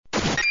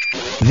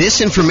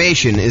This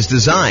information is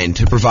designed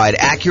to provide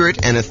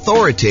accurate and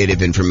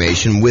authoritative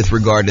information with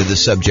regard to the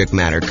subject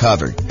matter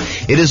covered.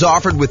 It is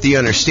offered with the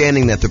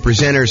understanding that the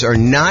presenters are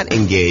not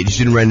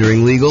engaged in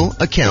rendering legal,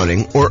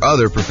 accounting, or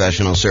other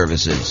professional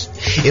services.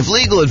 If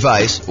legal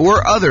advice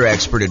or other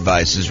expert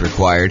advice is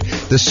required,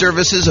 the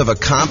services of a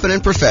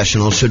competent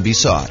professional should be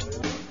sought.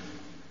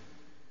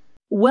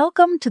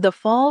 Welcome to the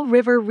Fall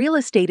River Real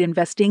Estate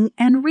Investing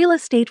and Real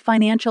Estate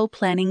Financial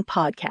Planning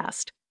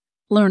Podcast.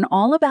 Learn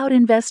all about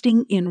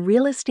investing in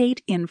real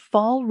estate in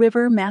Fall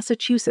River,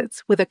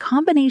 Massachusetts, with a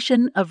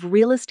combination of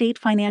real estate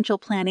financial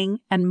planning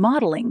and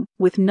modeling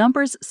with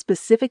numbers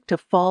specific to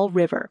Fall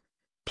River,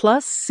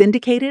 plus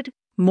syndicated,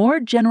 more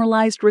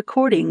generalized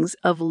recordings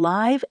of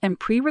live and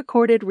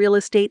pre-recorded real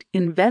estate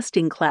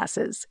investing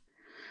classes.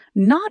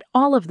 Not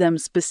all of them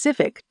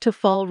specific to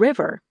Fall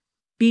River.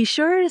 Be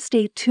sure to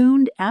stay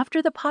tuned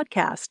after the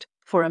podcast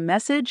for a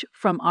message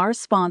from our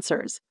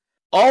sponsors.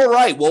 All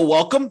right. Well,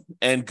 welcome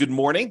and good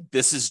morning.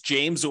 This is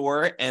James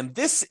Orr, and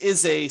this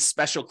is a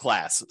special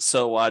class.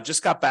 So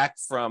just got back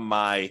from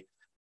my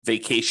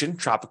vacation,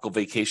 tropical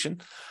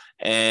vacation,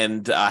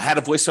 and had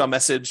a voicemail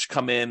message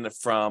come in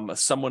from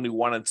someone who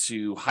wanted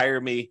to hire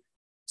me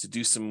to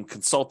do some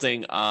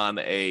consulting on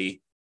a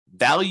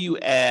value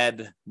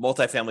add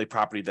multifamily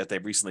property that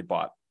they've recently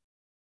bought.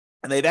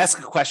 And they'd ask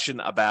a question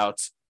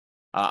about,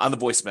 on the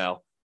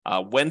voicemail,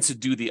 when to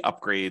do the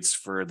upgrades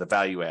for the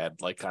value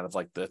add, like kind of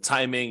like the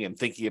timing and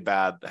thinking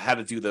about how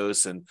to do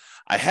those. And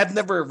I had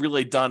never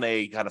really done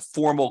a kind of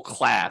formal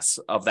class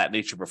of that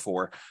nature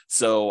before.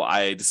 So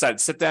I decided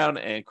to sit down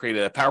and create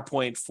a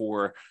PowerPoint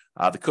for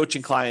the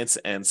coaching clients.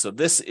 And so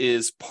this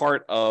is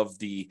part of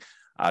the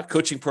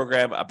coaching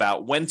program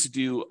about when to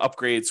do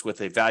upgrades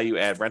with a value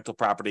add rental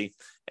property.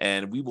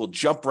 And we will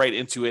jump right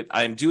into it.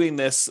 I'm doing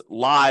this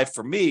live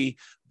for me,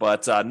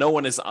 but no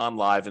one is on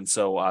live. And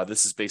so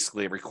this is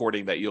basically a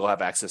recording that you'll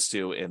have access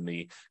to in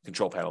the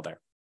control panel there.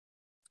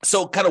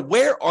 So kind of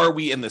where are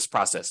we in this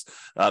process?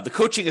 The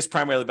coaching is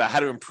primarily about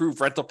how to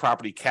improve rental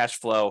property cash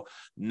flow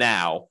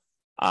now.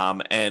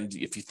 And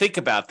if you think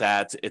about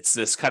that, it's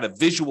this kind of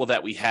visual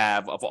that we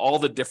have of all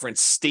the different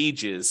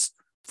stages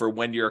for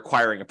when you're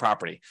acquiring a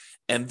property.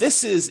 And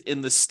this is in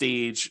the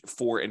stage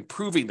for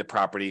improving the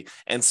property.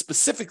 And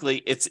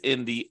specifically, it's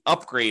in the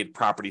upgrade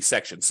property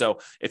section. So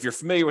if you're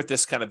familiar with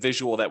this kind of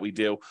visual that we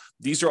do,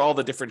 these are all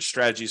the different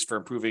strategies for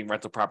improving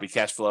rental property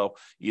cash flow,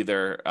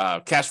 either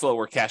cash flow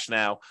or cash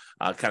now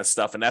kind of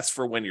stuff. And that's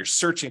for when you're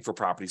searching for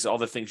properties, all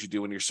the things you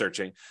do when you're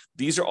searching.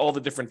 These are all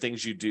the different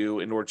things you do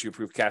in order to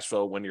improve cash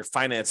flow when you're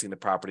financing the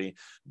property.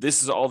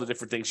 This is all the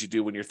different things you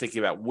do when you're thinking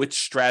about which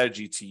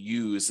strategy to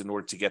use in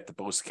order to get the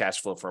most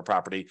cash flow for a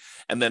property.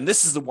 And then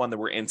this is the one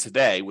that we're in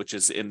today, which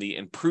is in the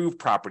improved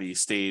property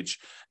stage.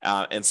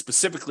 And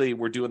specifically,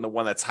 we're doing the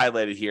one that's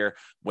highlighted here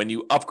when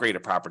you upgrade a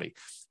property.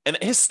 And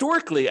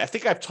historically, I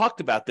think I've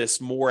talked about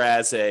this more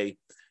as a,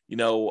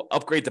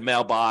 upgrade the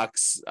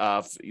mailbox,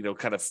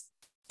 kind of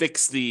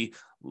fix the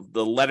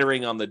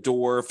lettering on the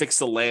door, fix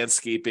the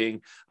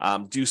landscaping,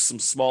 do some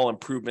small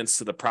improvements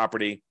to the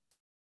property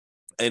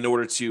in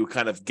order to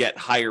kind of get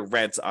higher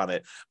rents on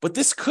it. But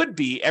this could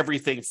be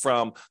everything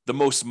from the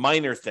most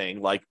minor thing,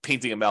 like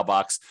painting a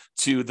mailbox,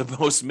 to the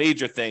most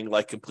major thing,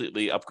 like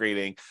completely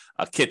upgrading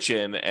a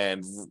kitchen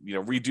and,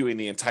 redoing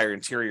the entire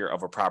interior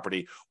of a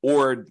property,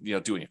 or,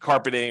 doing a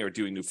carpeting or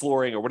doing new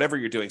flooring or whatever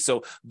you're doing.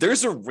 So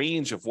there's a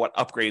range of what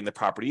upgrading the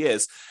property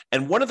is.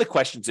 And one of the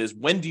questions is,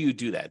 when do you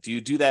do that? Do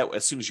you do that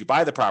as soon as you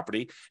buy the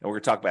property? And we're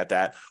going to talk about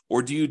that.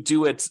 Or do you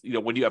do it,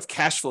 when you have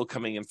cash flow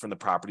coming in from the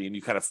property and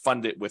you kind of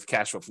fund it with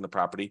cash flow from the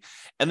property?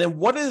 And then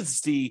what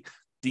is the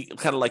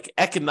kind of like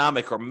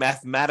economic or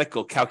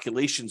mathematical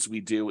calculations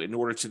we do in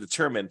order to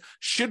determine,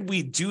 should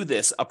we do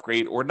this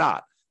upgrade or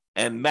not?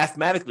 And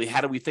mathematically,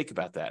 how do we think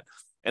about that?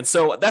 And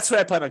so that's what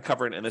I plan on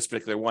covering in this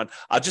particular one.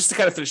 Just to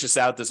kind of finish this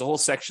out, there's a whole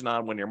section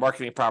on when you're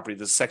marketing property.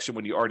 There's a section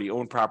when you already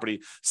own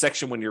property,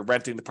 section when you're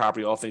renting the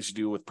property, all things you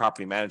do with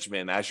property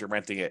management and as you're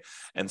renting it.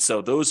 And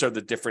so those are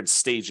the different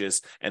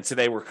stages. And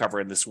today we're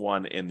covering this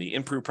one in the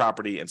improved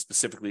property and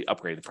specifically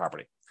upgraded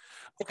property.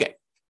 Okay.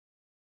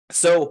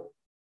 So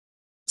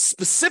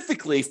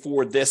specifically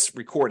for this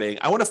recording,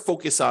 I want to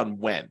focus on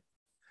when.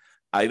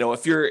 I know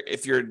if you're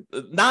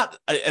not,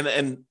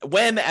 and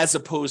when, as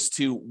opposed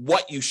to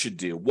what you should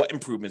do, what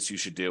improvements you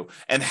should do,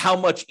 and how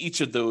much each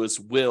of those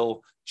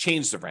will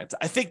change the rent.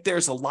 I think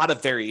there's a lot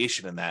of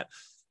variation in that,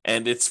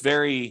 and it's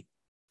very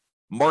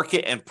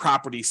market and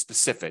property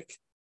specific.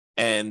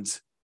 And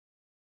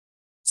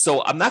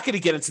so I'm not going to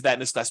get into that in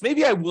this class.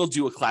 Maybe I will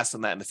do a class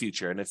on that in the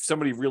future. And if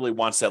somebody really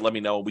wants that, let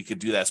me know. We could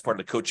do that as part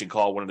of the coaching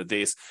call one of the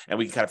days, and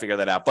we can kind of figure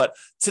that out. But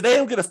today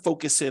I'm going to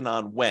focus in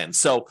on when.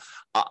 So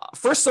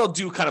first I'll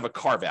do kind of a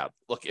carve out.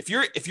 Look, if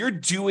you're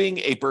doing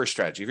a BRRRR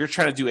strategy, if you're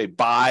trying to do a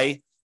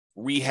buy,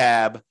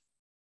 rehab,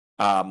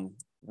 rent,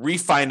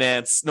 then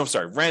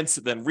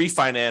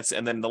refinance,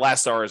 and then the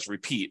last R is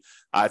repeat.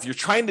 If you're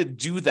trying to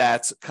do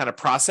that kind of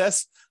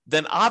process,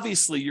 then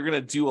obviously you're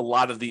going to do a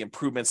lot of the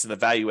improvements in the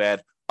value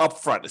add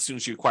upfront as soon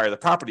as you acquire the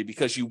property,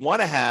 because you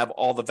want to have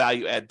all the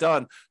value add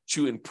done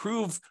to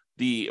improve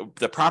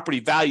the property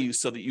value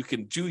so that you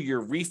can do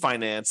your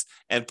refinance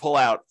and pull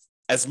out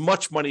as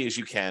much money as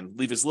you can,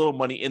 leave as little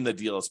money in the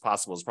deal as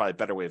possible is probably a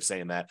better way of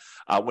saying that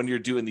when you're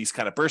doing these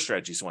kind of burst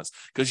strategies once,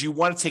 because you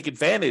want to take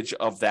advantage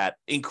of that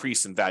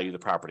increase in value of the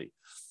property.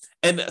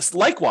 And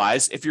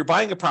likewise, if you're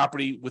buying a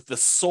property with the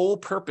sole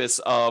purpose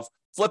of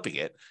flipping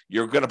it,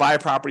 you're going to buy a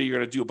property, you're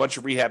going to do a bunch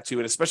of rehab to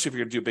it, especially if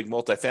you're going to do a big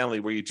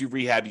multifamily where you do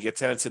rehab, you get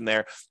tenants in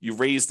there, you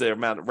raise the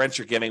amount of rent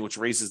you're getting, which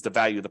raises the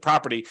value of the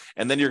property,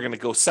 and then you're going to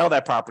go sell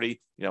that property,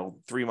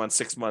 3 months,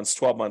 6 months,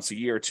 12 months, a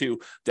year or two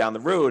down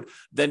the road,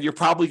 then you're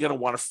probably going to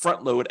want to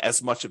front load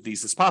as much of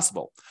these as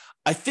possible.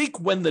 I think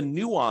when the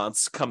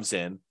nuance comes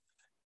in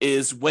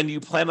is when you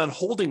plan on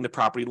holding the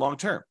property long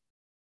term.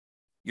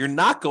 You're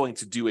not going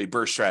to do a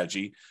burst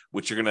strategy,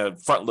 which you're going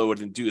to front load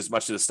and do as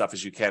much of this stuff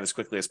as you can as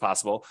quickly as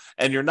possible.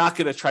 And you're not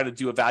going to try to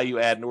do a value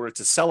add in order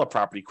to sell a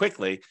property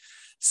quickly.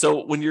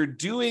 So when you're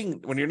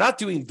not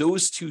doing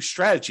those two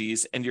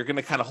strategies and you're going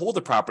to kind of hold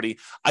the property,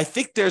 I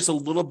think there's a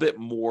little bit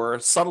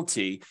more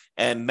subtlety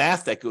and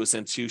math that goes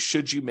into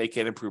should you make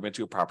an improvement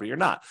to a property or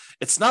not.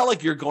 It's not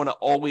like you're going to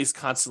always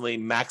constantly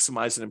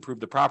maximize and improve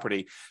the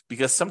property,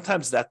 because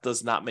sometimes that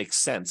does not make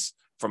sense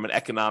from an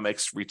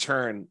economics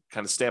return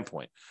kind of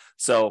standpoint.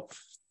 So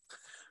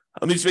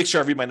let me just make sure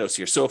I read my notes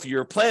here. So if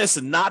your plan is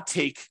to not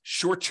take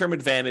short-term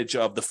advantage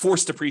of the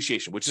forced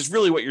appreciation, which is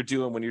really what you're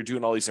doing when you're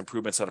doing all these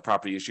improvements on a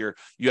property, is you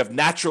have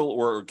natural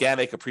or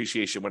organic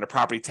appreciation when a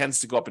property tends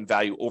to go up in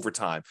value over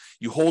time.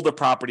 You hold a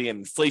property and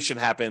inflation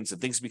happens and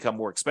things become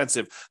more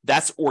expensive.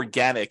 That's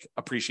organic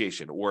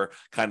appreciation, or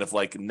kind of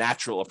like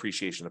natural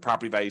appreciation. The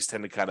property values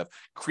tend to kind of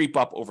creep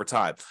up over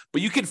time.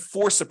 But you can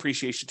force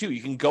appreciation too.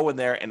 You can go in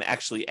there and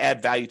actually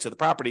add value to the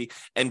property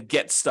and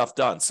get stuff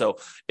done. So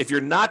if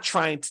you're not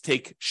trying to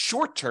take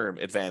short-term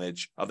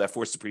advantage of that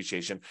forced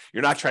appreciation,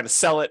 you're not trying to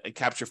sell it and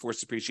capture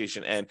forced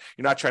appreciation, and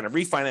you're not trying to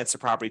refinance the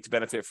property to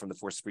benefit from the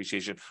forced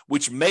appreciation,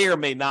 which may or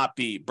may not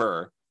be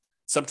BRRRR.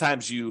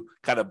 Sometimes you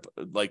kind of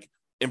like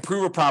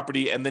improve a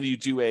property and then you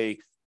do a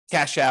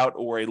cash out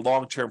or a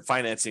long-term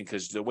financing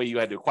because the way you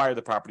had to acquire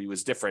the property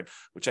was different,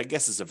 which I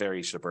guess is a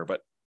variation of BRRRR,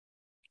 but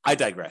I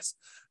digress.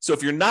 So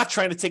if you're not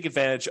trying to take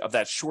advantage of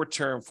that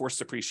short-term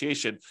forced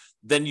appreciation,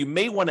 then you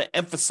may want to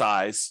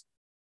emphasize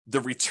the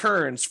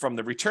returns from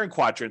the return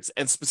quadrants,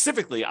 and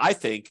specifically, I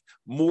think,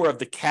 more of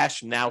the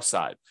cash now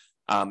side.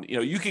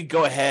 You could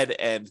go ahead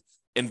and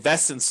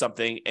invest in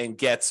something and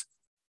get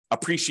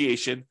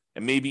appreciation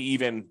and maybe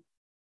even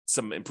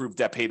some improved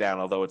debt pay down,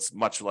 although it's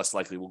much less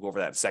likely. We'll go over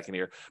that in a second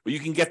here. But you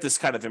can get this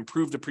kind of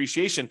improved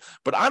appreciation.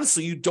 But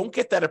honestly, you don't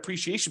get that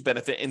appreciation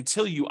benefit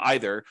until you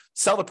either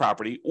sell the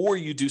property or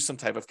you do some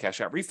type of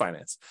cash out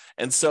refinance.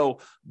 And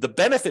so the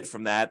benefit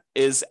from that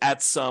is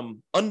at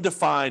some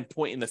undefined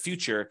point in the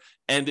future,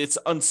 and it's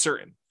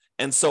uncertain.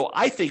 And so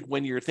I think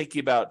when you're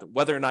thinking about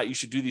whether or not you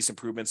should do these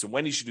improvements and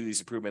when you should do these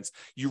improvements,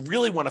 you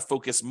really want to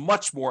focus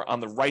much more on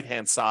the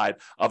right-hand side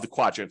of the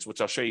quadrants, which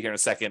I'll show you here in a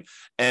second,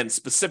 and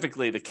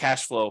specifically the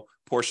cash flow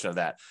portion of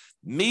that.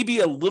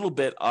 Maybe a little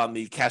bit on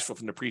the cash flow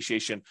from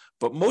depreciation,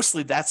 but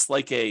mostly that's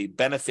like a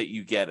benefit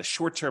you get, a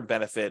short-term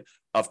benefit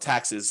of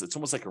taxes. It's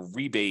almost like a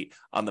rebate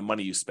on the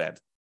money you spend.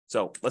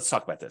 So let's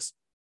talk about this.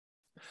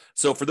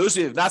 So for those of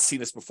you who have not seen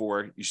this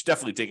before, you should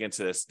definitely dig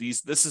into this.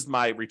 This is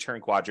my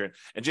return quadrant,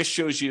 and just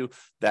shows you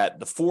that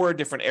the 4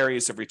 different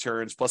areas of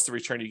returns plus the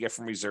return you get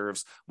from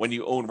reserves when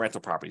you own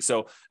rental property.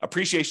 So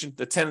appreciation,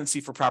 the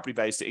tendency for property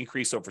values to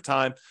increase over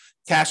time.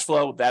 Cash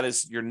flow, that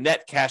is your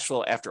net cash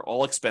flow after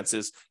all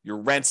expenses,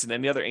 your rents and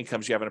any other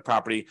incomes you have in a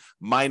property,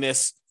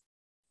 minus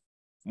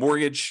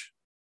mortgage,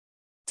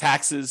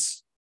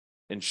 taxes,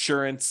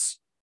 insurance,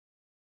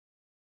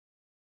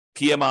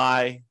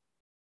 PMI,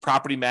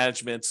 property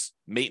management,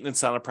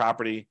 maintenance on a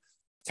property,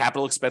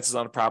 capital expenses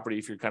on a property,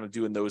 if you're kind of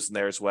doing those in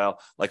there as well.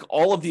 Like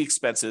all of the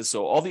expenses,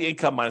 so all the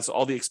income minus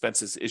all the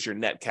expenses is your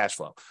net cash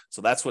flow.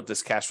 So that's what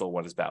this cash flow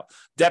one is about.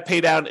 Debt pay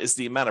down is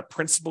the amount of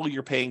principal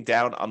you're paying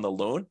down on the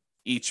loan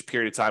each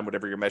period of time,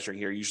 whatever you're measuring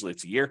here. Usually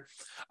it's a year.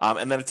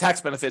 And then the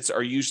tax benefits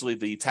are usually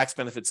the tax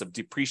benefits of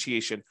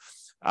depreciation.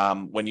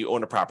 When you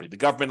own a property, the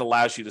government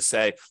allows you to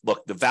say,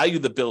 look, the value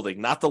of the building,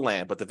 not the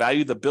land, but the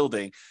value of the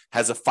building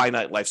has a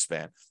finite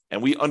lifespan.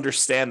 And we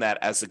understand that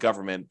as the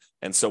government,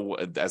 and so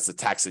as the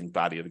taxing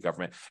body of the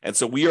government. And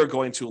so we are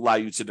going to allow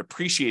you to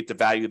depreciate the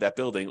value of that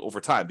building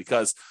over time,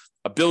 because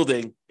a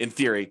building, in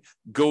theory,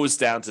 goes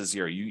down to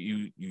zero.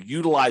 You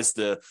utilize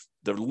the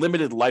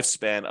limited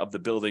lifespan of the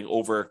building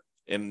over,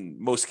 in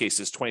most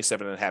cases,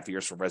 27 and a half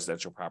years for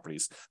residential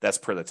properties. That's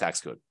per the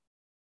tax code.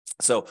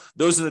 So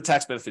those are the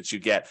tax benefits you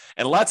get.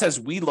 And a lot of times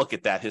we look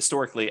at that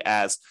historically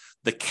as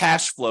the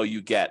cash flow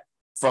you get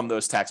from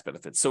those tax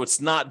benefits. So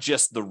it's not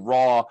just the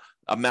raw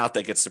amount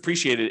that gets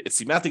depreciated. It's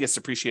the amount that gets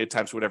depreciated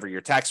times whatever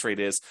your tax rate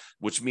is,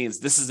 which means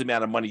this is the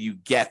amount of money you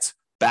get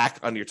back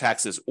on your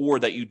taxes, or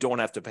that you don't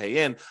have to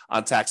pay in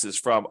on taxes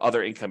from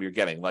other income you're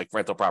getting, like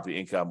rental property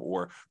income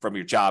or from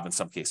your job in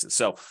some cases.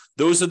 So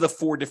those are the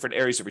 4 different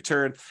areas of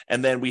return.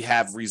 And then we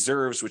have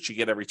reserves, which you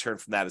get a return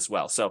from that as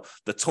well. So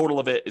the total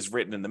of it is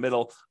written in the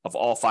middle of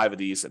all 5 of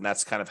these. And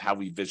that's kind of how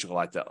we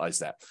visualize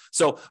that.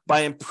 So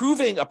by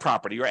improving a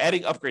property or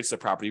adding upgrades to the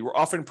property, we're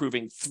often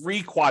improving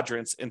 3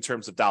 quadrants in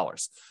terms of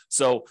dollars.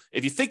 So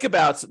if you think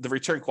about the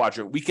return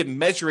quadrant, we can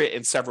measure it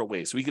in several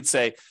ways. We could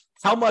say,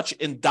 how much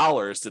in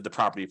dollars did the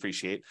property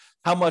appreciate?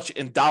 How much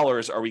in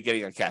dollars are we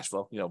getting on cash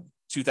flow?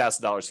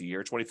 $2,000 a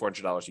year,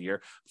 $2,400 a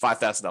year,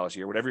 $5,000 a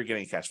year, whatever you're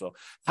getting in cash flow.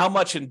 How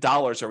much in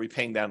dollars are we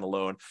paying down the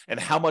loan? And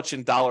how much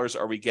in dollars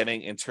are we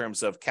getting in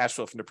terms of cash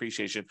flow from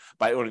depreciation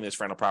by owning this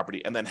rental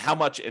property? And then how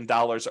much in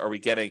dollars are we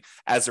getting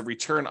as a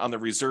return on the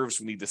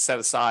reserves we need to set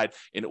aside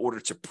in order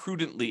to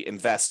prudently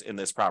invest in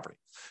this property?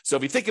 So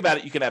if you think about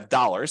it, you can have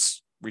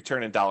dollars,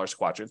 return in dollars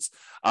quadrants,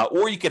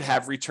 or you could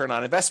have return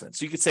on investment.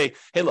 So you could say,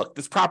 hey, look,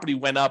 this property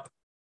went up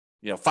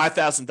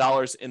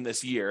 $5,000 in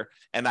this year,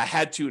 and I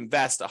had to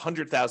invest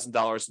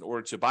 $100,000 in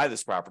order to buy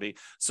this property.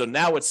 So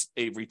now it's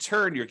a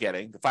return you're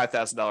getting, the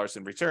 $5,000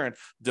 in return,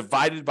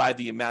 divided by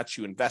the amount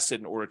you invested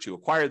in order to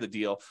acquire the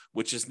deal,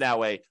 which is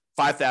now a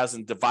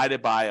 $5,000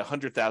 divided by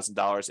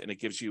 $100,000, and it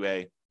gives you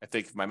I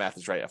think if my math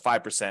is right, a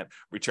 5%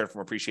 return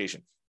from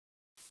appreciation.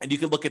 And you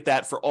can look at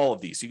that for all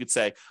of these. You could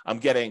say, I'm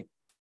getting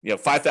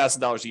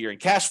 $5,000 a year in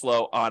cash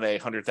flow on a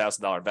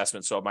 $100,000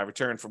 investment. So my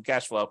return from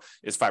cash flow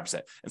is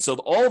 5%. And so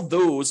all of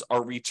those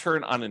are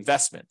return on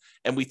investment.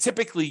 And we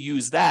typically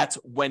use that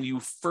when you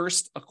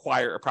first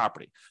acquire a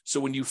property. So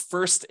when you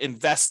first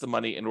invest the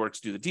money in order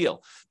to do the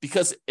deal,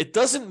 because it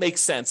doesn't make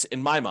sense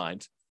in my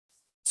mind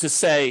to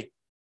say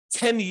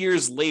 10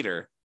 years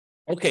later,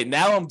 okay,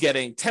 now I'm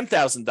getting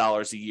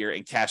 $10,000 a year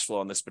in cash flow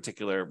on this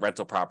particular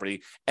rental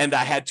property, and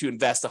I had to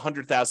invest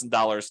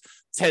 $100,000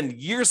 10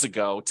 years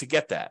ago to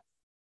get that.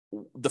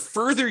 The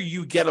further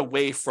you get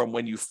away from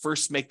when you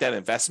first make that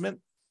investment,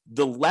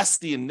 the less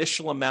the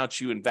initial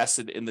amount you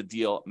invested in the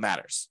deal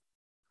matters.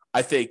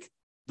 I think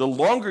the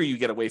longer you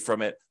get away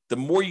from it, the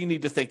more you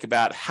need to think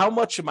about how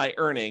much am I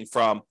earning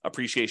from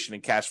appreciation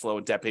and cash flow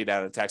and debt pay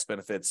down and tax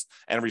benefits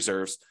and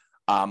reserves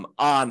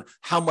on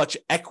how much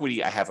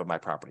equity I have in my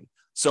property.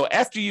 So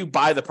after you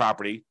buy the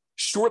property,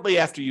 shortly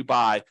after you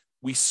buy,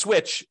 we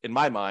switch, in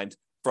my mind,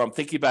 from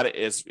thinking about it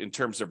as in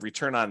terms of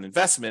return on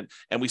investment,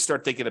 and we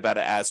start thinking about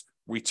it as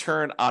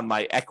return on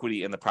my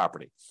equity in the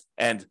property.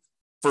 And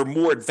for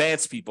more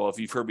advanced people, if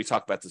you've heard me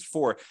talk about this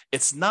before,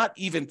 it's not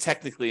even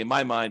technically, in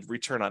my mind,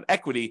 return on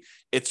equity.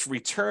 It's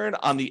return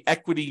on the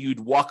equity you'd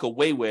walk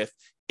away with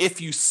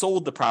if you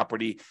sold the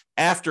property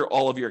after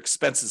all of your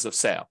expenses of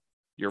sale,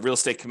 your real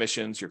estate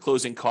commissions, your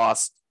closing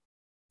costs,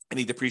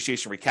 any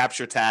depreciation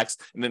recapture tax,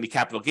 and any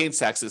capital gains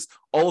taxes.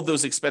 All of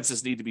those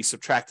expenses need to be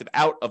subtracted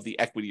out of the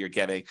equity you're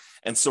getting.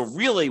 And so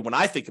really, when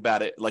I think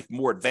about it, like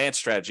more advanced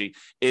strategy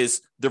is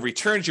the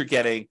returns you're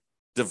getting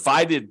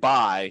divided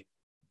by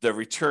the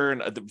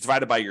return,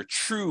 divided by your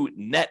true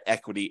net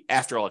equity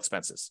after all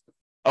expenses.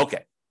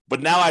 Okay, but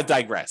now I've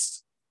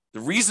digressed. The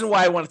reason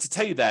why I wanted to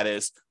tell you that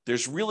is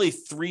there's really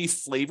 3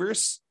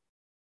 flavors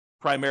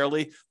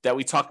primarily that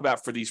we talk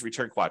about for these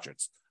return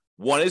quadrants.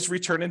 One is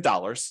return in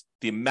dollars,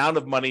 the amount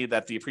of money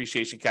that the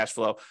appreciation, cash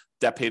flow,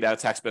 debt paid out,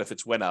 tax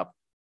benefits went up.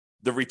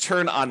 The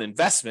return on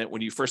investment,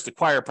 when you first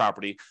acquire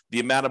property, the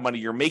amount of money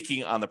you're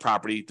making on the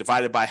property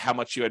divided by how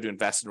much you had to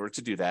invest in order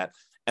to do that.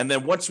 And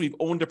then once we've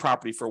owned a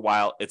property for a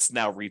while, it's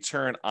now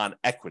return on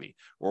equity,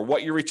 or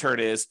what your return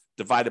is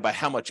divided by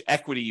how much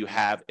equity you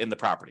have in the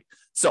property.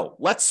 So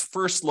let's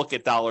first look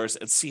at dollars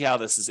and see how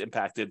this is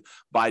impacted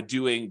by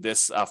doing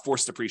this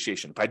forced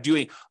depreciation, by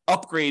doing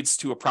upgrades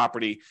to a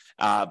property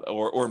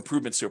or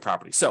improvements to a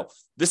property. So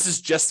this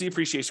is just the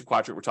appreciation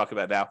quadrant we're talking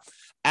about now.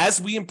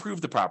 As we improve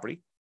the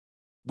property,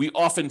 we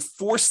often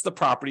force the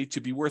property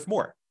to be worth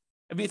more.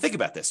 I mean, think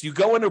about this. You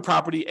go into a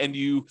property and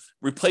you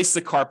replace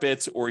the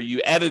carpet, or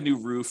you add a new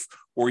roof,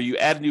 or you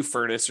add a new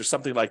furnace or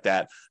something like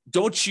that.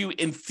 Don't you,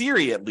 in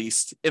theory at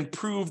least,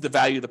 improve the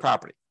value of the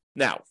property?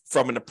 Now,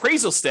 from an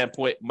appraisal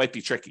standpoint, it might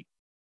be tricky.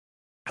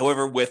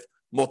 However, with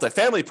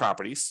multifamily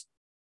properties,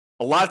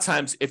 a lot of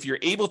times if you're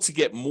able to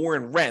get more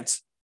in rent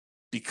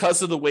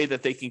because of the way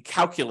that they can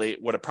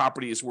calculate what a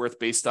property is worth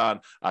based on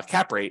a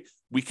cap rate,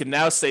 we can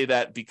now say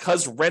that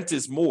because rent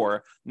is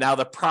more, now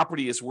the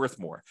property is worth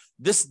more.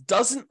 This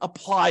doesn't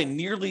apply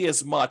nearly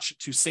as much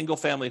to single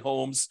family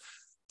homes,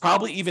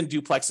 probably even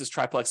duplexes,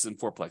 triplexes, and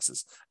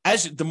fourplexes.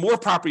 The more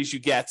properties you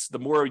get, the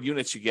more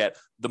units you get,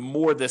 the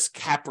more this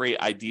cap rate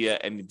idea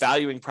and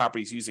valuing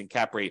properties using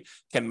cap rate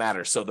can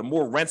matter. So the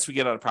more rents we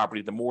get on a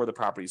property, the more the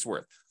property is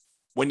worth.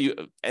 When you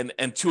and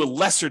to a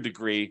lesser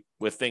degree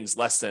with things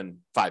less than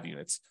 5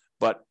 units,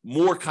 but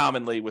more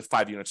commonly with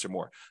 5 units or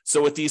more.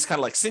 So with these kind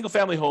of like single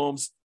family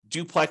homes,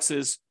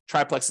 duplexes,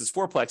 triplexes,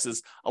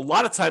 fourplexes, a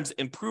lot of times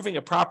improving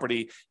a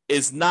property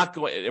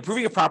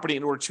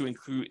in order to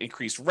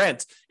increase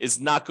rent is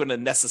not going to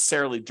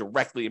necessarily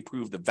directly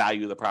improve the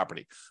value of the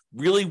property.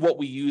 Really what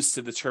we use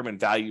to determine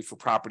value for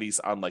properties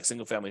on like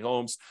single family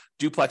homes,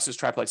 duplexes,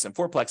 triplexes, and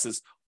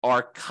fourplexes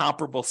are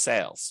comparable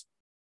sales.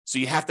 So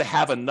you have to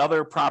have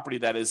another property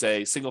that is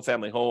a single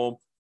family home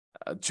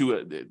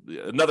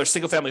another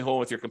single family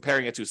home if you're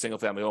comparing it to a single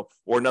family home,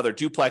 or another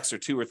duplex or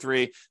 2 or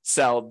 3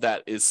 sell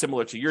that is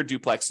similar to your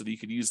duplex so that you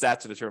could use that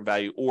to determine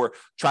value, or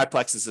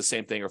triplex is the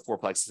same thing, or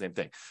fourplex is the same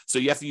thing. So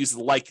you have to use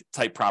like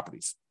type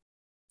properties.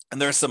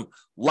 And there are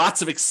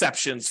lots of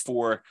exceptions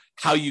for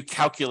how you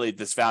calculate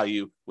this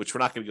value, which we're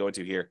not going to go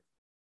into here.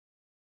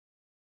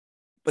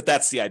 But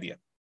that's the idea.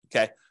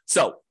 Okay.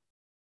 So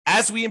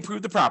as we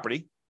improve the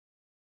property,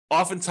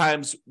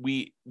 oftentimes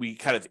we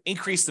kind of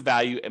increase the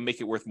value and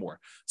make it worth more.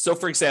 So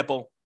for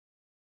example,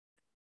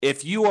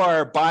 if you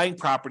are buying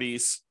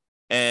properties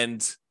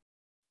and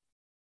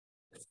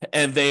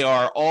they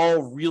are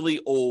all really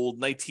old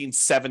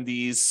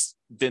 1970s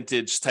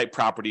vintage type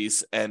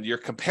properties, and you're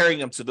comparing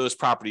them to those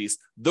properties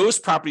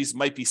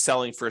might be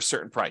selling for a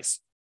certain price.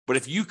 But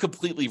if you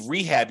completely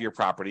rehab your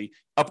property,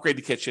 upgrade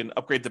the kitchen,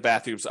 upgrade the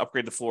bathrooms,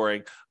 upgrade the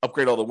flooring,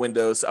 upgrade all the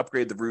windows,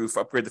 upgrade the roof,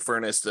 upgrade the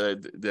furnace,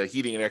 the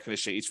heating and air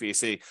conditioning,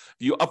 HVAC, if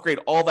you upgrade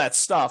all that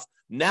stuff,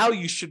 now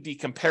you should be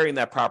comparing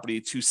that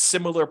property to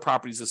similar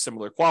properties of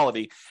similar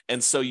quality.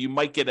 And so you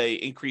might get an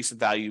increase in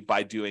value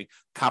by doing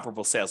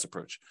comparable sales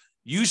approach.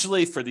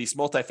 Usually for these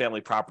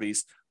multifamily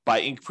properties,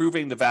 by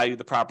improving the value of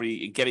the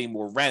property and getting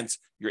more rent,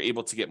 you're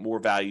able to get more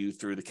value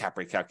through the cap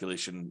rate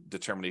calculation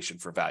determination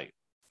for value.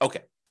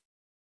 Okay.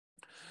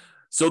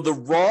 So the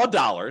raw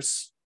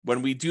dollars,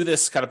 when we do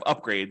this kind of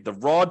upgrade, the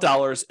raw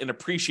dollars in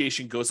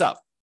appreciation goes up.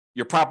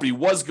 Your property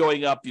was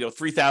going up,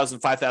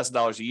 $3,000,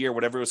 $5,000 a year,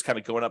 whatever it was kind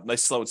of going up,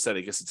 nice, slow and steady.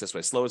 I guess it's this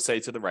way, slow and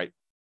steady to the right,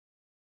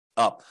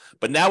 up.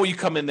 But now when you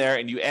come in there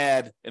and you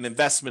add an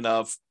investment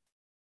of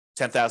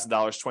 $10,000,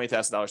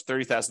 $20,000,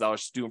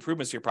 $30,000 to do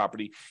improvements to your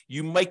property,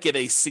 you might get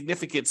a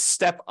significant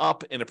step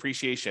up in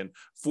appreciation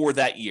for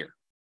that year.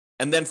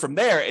 And then from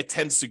there, it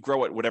tends to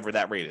grow at whatever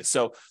that rate is.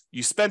 So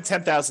you spend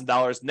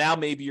 $10,000, now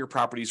maybe your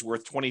property is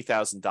worth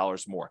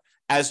 $20,000 more,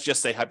 as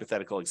just a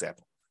hypothetical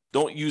example.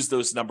 Don't use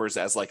those numbers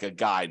as like a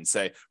guide and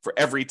say, for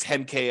every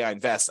 10K I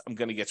invest, I'm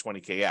going to get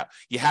 20K out.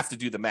 You have to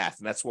do the math,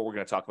 and that's what we're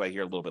going to talk about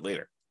here a little bit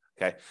later.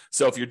 Okay.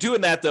 So if you're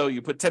doing that, though,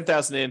 you put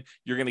 $10,000 in,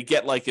 you're going to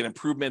get like an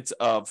improvement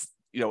of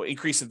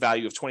increase in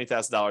value of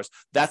 $20,000.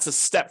 That's a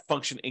step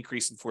function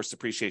increase in forced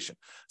depreciation.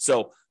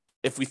 So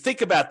if we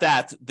think about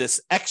that,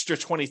 this extra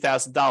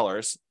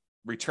 $20,000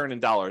 return in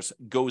dollars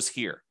goes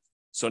here.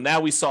 So now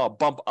we saw a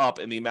bump up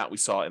in the amount we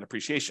saw in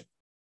appreciation.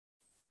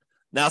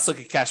 Now let's look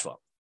at cash flow.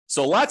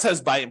 So a lot of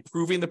times by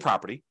improving the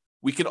property,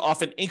 we can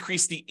often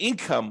increase the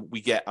income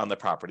we get on the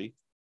property.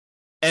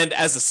 And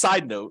as a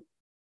side note,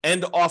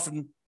 and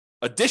often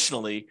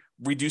additionally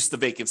reduce the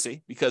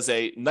vacancy, because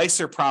a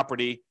nicer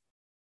property,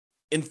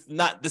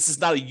 this is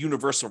not a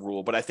universal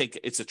rule, but I think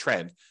it's a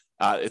trend.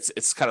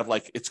 It's kind of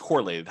like it's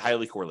correlated,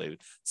 highly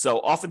correlated. So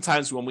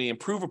oftentimes when we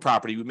improve a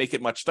property, we make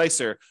it much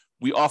nicer.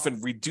 We often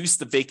reduce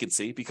the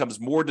vacancy, becomes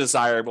more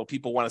desirable.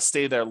 People want to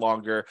stay there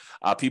longer.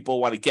 People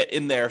want to get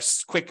in there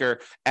quicker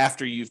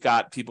after you've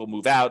got people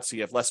move out. So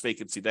you have less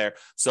vacancy there.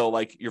 So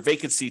like your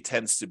vacancy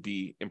tends to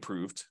be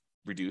improved,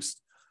 reduced.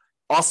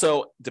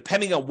 Also,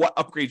 depending on what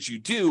upgrades you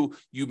do,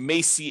 you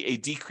may see a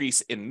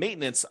decrease in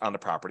maintenance on the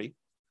property.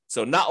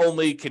 So not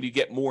only can you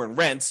get more in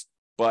rent,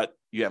 but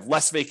you have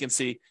less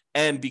vacancy.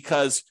 And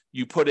because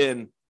you put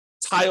in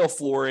tile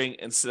flooring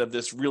instead of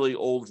this really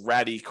old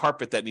ratty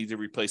carpet that needs to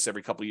be replaced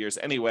every couple of years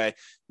anyway,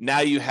 now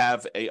you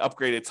have a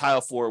upgraded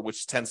tile floor,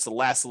 which tends to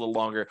last a little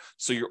longer.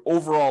 So your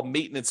overall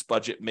maintenance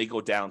budget may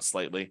go down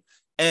slightly.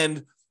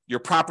 And your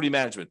property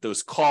management,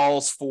 those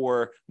calls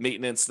for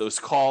maintenance, those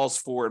calls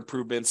for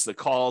improvements, the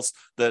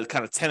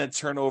kind of tenant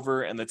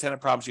turnover and the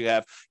tenant problems you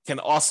have can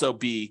also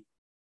be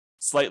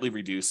slightly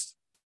reduced.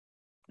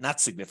 Not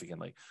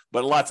significantly,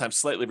 but a lot of times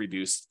slightly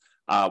reduced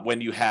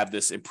when you have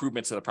this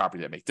improvement to the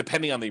property that make,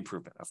 depending on the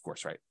improvement, of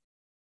course, right?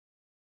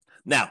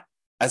 Now,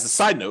 as a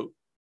side note,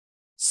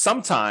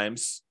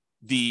 sometimes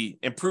the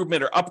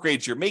improvement or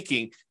upgrades you're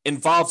making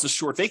involves a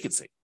short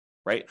vacancy,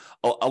 right?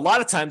 A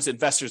lot of times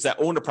investors that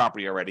own a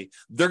property already,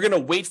 they're going to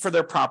wait for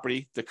their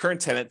property, the current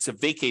tenant, to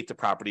vacate the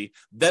property.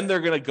 Then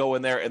they're going to go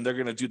in there and they're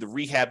going to do the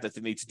rehab that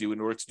they need to do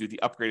in order to do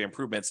the upgrade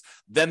improvements.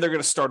 Then they're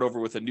going to start over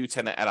with a new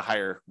tenant at a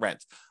higher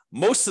rent.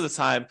 Most of the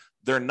time,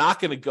 they're not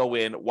going to go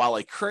in while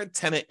a current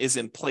tenant is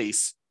in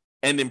place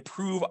and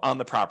improve on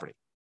the property,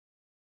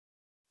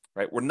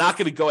 right? We're not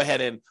going to go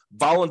ahead and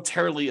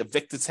voluntarily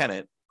evict the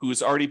tenant who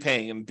is already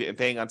paying and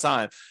paying on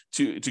time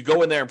to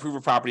go in there, improve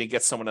a property, and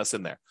get someone else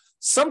in there.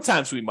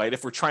 Sometimes we might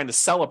if we're trying to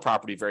sell a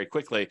property very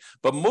quickly,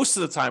 but most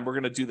of the time we're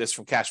going to do this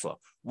from cash flow.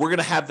 We're going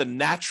to have the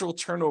natural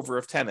turnover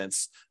of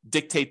tenants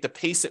dictate the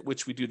pace at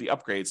which we do the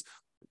upgrades,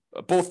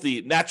 both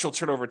the natural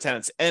turnover of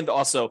tenants and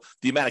also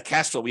the amount of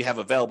cash flow we have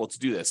available to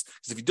do this.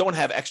 Because if you don't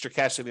have extra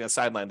cash sitting on the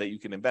sideline that you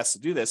can invest to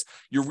do this,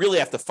 you really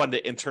have to fund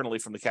it internally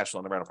from the cash flow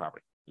on the rental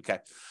property. Okay.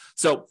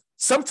 So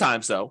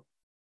sometimes though,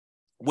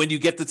 when you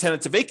get the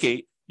tenant to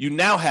vacate, you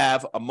now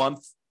have a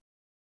month,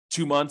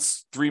 2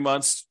 months, 3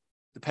 months,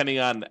 depending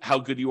on how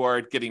good you are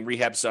at getting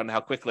rehabs done,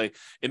 how quickly,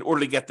 in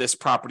order to get this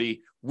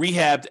property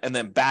rehabbed and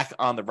then back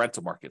on the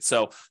rental market.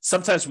 So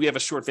sometimes we have a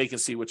short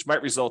vacancy, which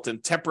might result in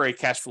temporary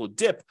cash flow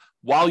dip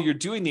while you're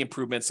doing the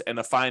improvements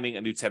and finding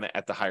a new tenant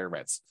at the higher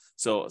rents.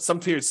 So some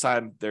periods of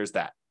time, there's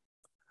that.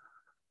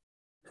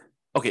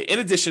 Okay, in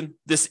addition,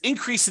 this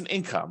increase in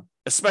income,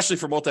 especially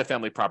for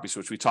multifamily properties,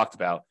 which we talked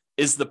about,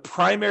 is the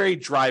primary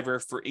driver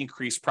for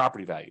increased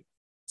property value.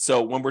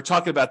 So when we're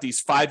talking about these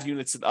 5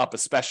 units and up,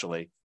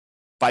 especially,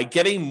 by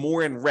getting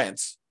more in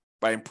rent,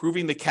 by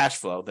improving the cash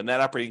flow, the net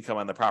operating income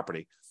on the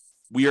property,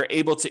 we are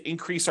able to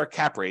increase our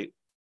cap rate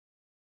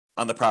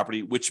on the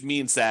property, which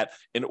means that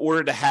in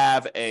order to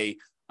have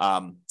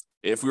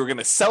if we were going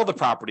to sell the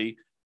property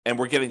and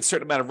we're getting a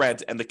certain amount of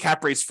rent and the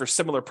cap rates for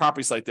similar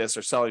properties like this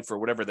are selling for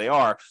whatever they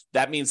are,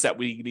 that means that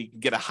we can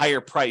get a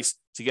higher price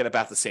to get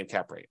about the same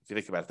cap rate, if you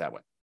think about it that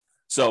way.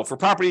 So for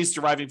properties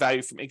deriving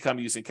value from income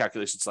using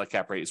calculations like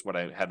cap rate is what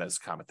I had as a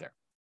comment there.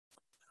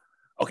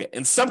 Okay,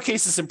 in some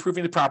cases,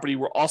 improving the property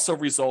will also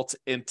result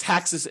in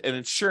taxes and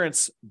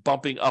insurance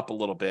bumping up a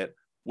little bit,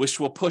 which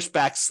will push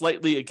back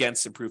slightly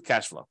against improved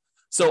cash flow.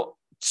 So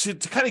to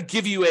kind of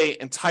give you an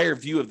entire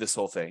view of this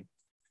whole thing,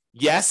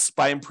 yes,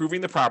 by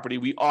improving the property,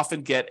 we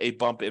often get a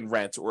bump in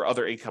rent or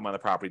other income on the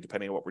property,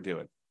 depending on what we're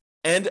doing.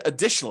 And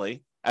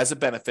additionally, as a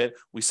benefit,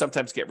 we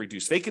sometimes get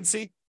reduced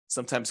vacancy,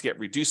 sometimes get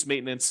reduced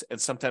maintenance,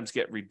 and sometimes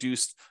get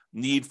reduced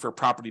need for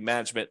property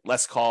management,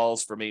 less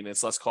calls for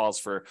maintenance, less calls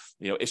for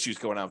issues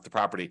going on with the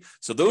property.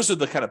 So those are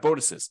the kind of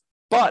bonuses.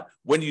 But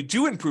when you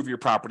do improve your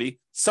property,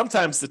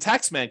 sometimes the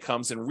tax man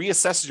comes and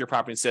reassesses your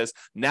property and says,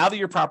 now that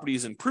your property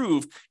is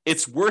improved,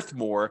 it's worth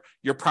more.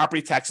 Your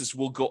property taxes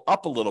will go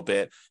up a little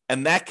bit,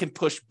 and that can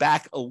push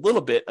back a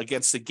little bit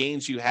against the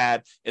gains you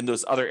had in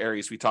those other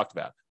areas we talked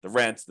about, the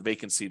rent, the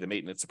vacancy, the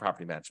maintenance, the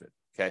property management.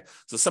 Okay,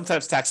 so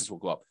sometimes taxes will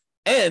go up.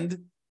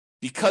 And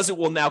because it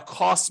will now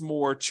cost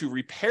more to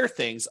repair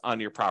things on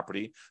your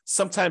property,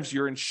 sometimes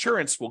your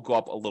insurance will go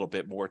up a little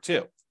bit more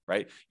too,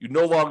 right? You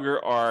no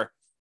longer are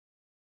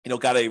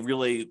got a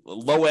really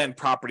low-end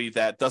property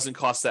that doesn't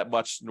cost that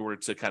much in order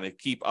to kind of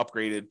keep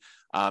upgraded.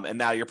 And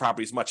now your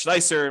property is much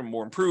nicer and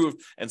more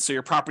improved. And so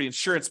your property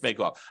insurance may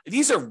go up.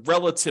 These are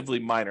relatively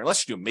minor,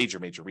 unless you do major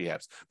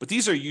rehabs, but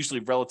these are usually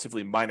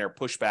relatively minor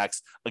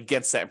pushbacks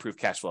against that improved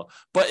cash flow.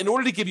 But in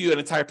order to give you an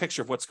entire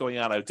picture of what's going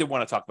on, I did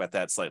want to talk about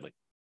that slightly.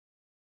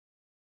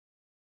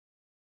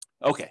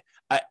 Okay.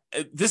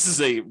 This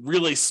is a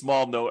really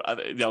small note.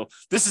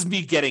 This is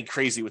me getting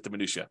crazy with the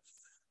minutia.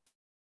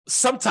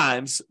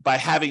 Sometimes by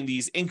having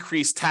these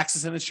increased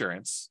taxes and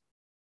insurance,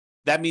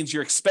 that means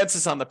your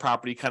expenses on the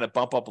property kind of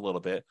bump up a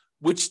little bit,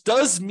 which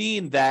does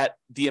mean that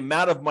the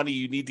amount of money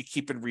you need to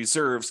keep in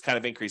reserves kind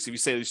of increase. If you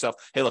say to yourself,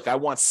 hey, look, I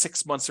want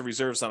 6 months of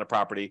reserves on a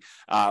property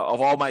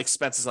of all my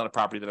expenses on a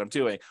property that I'm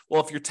doing.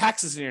 Well, if your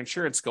taxes and your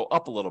insurance go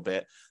up a little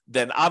bit,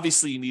 then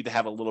obviously you need to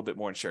have a little bit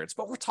more insurance.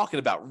 But we're talking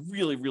about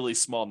really, really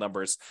small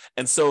numbers.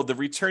 And so the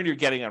return you're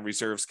getting on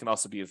reserves can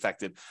also be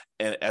affected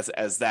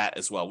as that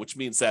as well, which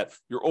means that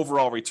your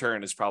overall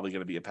return is probably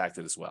going to be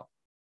impacted as well.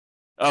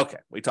 Okay,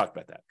 we talked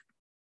about that.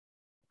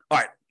 All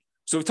right,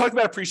 so we talked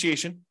about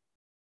appreciation.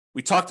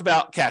 We talked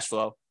about cash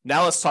flow.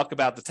 Now let's talk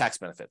about the tax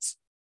benefits.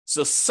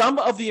 So some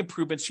of the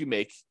improvements you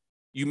make,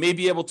 you may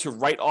be able to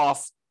write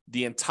off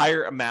the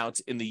entire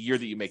amount in the year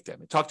that you make them.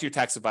 And talk to your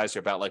tax advisor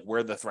about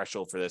where the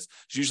threshold for this.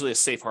 It's usually a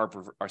safe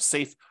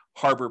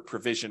harbor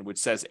provision, which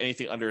says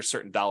anything under a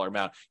certain dollar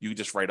amount, you can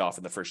just write off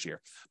in the first year.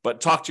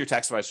 But talk to your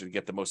tax advisor to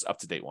get the most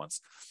up-to-date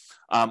ones.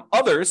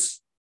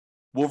 Others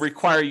will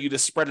require you to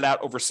spread it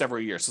out over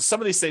several years. So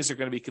some of these things are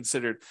going to be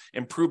considered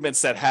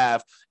improvements that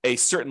have a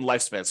certain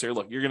lifespan. So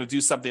look, you're going to do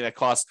something that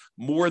costs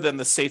more than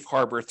the safe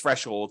harbor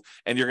threshold,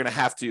 and you're going to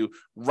have to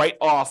write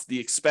off the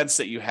expense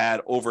that you had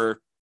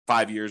over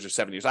 5 years or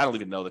 7 years. I don't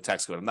even know the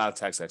tax code. I'm not a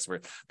tax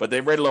expert, but they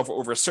write it off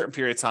over a certain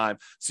period of time.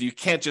 So you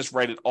can't just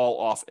write it all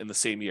off in the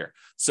same year.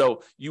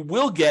 So you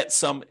will get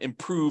some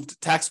improved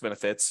tax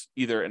benefits,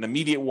 either an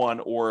immediate one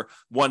or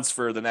ones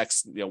for the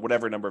next,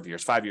 whatever number of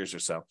years, 5 years or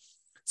so.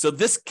 So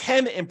this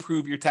can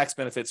improve your tax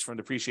benefits from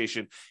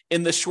depreciation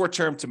in the short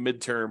term to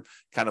midterm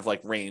kind of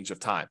range of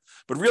time.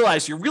 But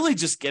realize you're really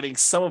just getting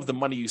some of the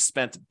money you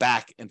spent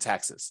back in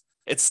taxes.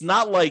 It's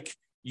not like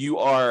you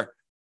are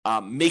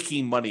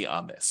making money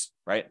on this,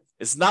 right?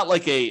 It's not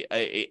like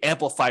a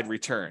amplified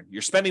return.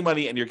 You're spending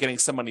money and you're getting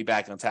some money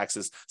back on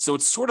taxes. So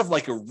it's sort of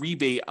like a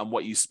rebate on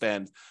what you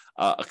spend,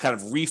 a kind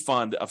of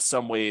refund of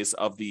some ways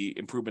of the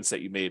improvements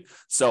that you made.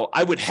 So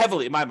I would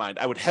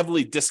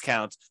heavily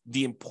discount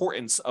the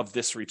importance of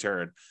this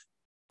return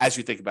as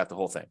you think about the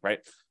whole thing, right?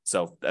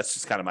 So that's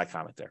just kind of my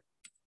comment there.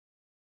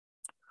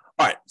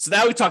 All right, so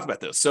now we talked about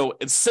this. So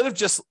instead of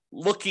just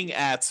looking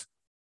at,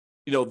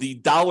 the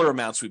dollar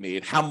amounts we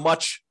made, how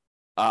much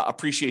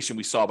appreciation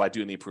we saw by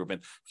doing the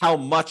improvement, how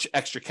much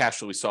extra cash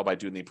flow we saw by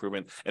doing the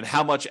improvement, and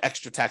how much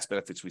extra tax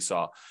benefits we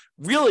saw.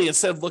 Really,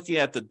 instead of looking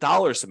at the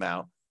dollars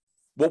amount,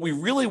 what we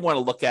really want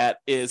to look at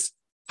is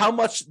how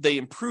much they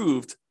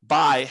improved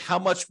by how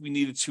much we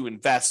needed to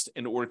invest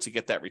in order to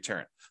get that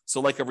return. So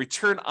like a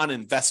return on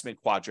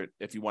investment quadrant,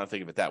 if you want to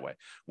think of it that way.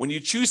 When you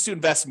choose to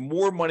invest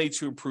more money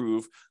to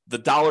improve the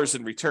dollars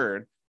in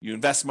return, you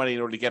invest money in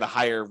order to get a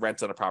higher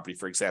rent on a property,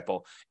 for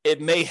example, it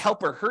may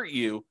help or hurt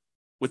you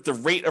with the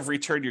rate of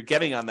return you're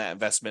getting on that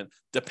investment,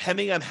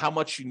 depending on how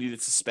much you needed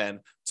to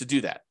spend to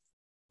do that.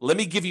 Let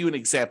me give you an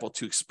example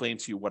to explain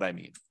to you what I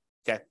mean,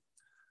 okay?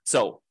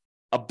 So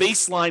a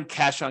baseline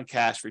cash on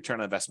cash return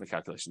on investment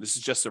calculation. This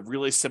is just a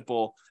really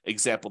simple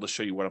example to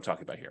show you what I'm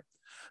talking about here.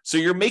 So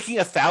you're making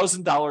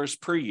 $1,000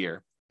 per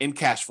year in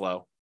cash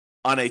flow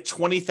on a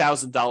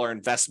 $20,000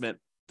 investment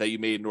that you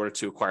made in order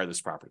to acquire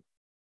this property.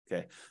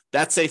 Okay,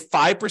 that's a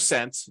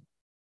 5%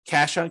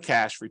 cash on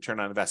cash return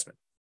on investment.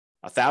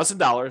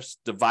 $1,000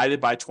 divided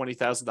by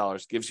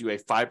 $20,000 gives you a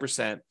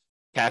 5%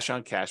 cash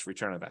on cash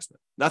return on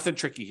investment. Nothing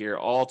tricky here.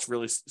 All it's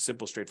really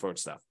simple, straightforward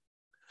stuff.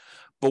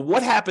 But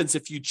what happens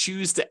if you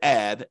choose to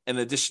add an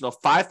additional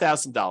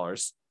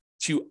 $5,000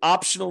 to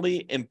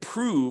optionally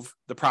improve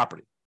the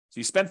property? So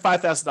you spend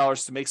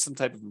 $5,000 to make some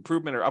type of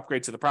improvement or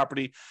upgrade to the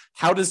property.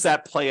 How does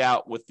that play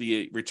out with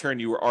the return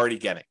you were already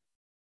getting?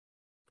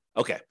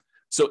 Okay,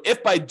 so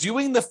if by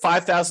doing the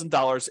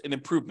 $5,000 in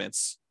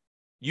improvements,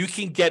 you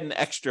can get an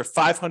extra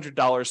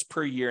 $500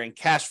 per year in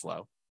cash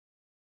flow.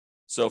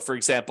 So for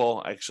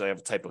example, actually I have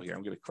a typo here.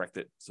 I'm going to correct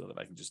it so that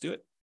I can just do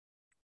it.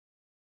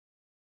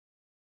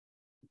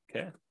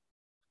 Okay.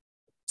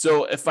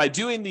 So if by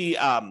doing the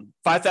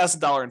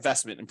 $5,000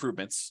 investment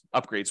improvements,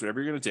 upgrades,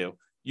 whatever you're going to do,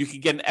 you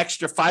can get an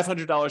extra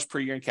 $500 per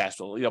year in cash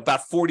flow.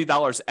 About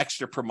 $40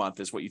 extra per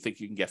month is what you think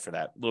you can get for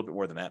that. A little bit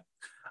more than that.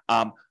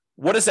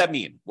 What does that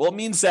mean? Well, it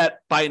means that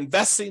by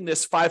investing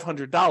this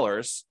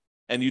 $500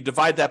 and you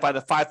divide that by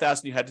the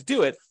 $5,000 you had to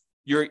do it,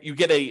 you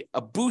get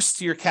a boost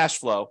to your cash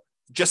flow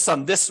just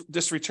on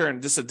this return,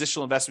 this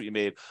additional investment you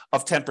made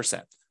of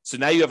 10%. So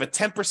now you have a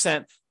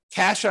 10%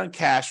 cash on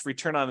cash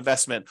return on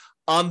investment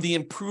on the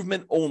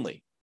improvement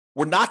only.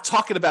 We're not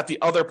talking about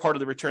the other part of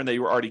the return that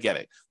you were already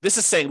getting. This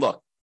is saying,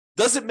 look,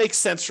 does it make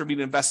sense for me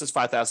to invest this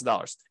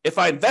 $5,000? If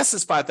I invest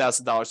this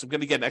 $5,000, I'm going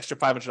to get an extra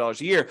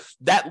 $500 a year.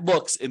 That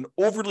looks an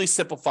overly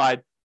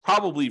simplified,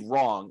 probably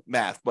wrong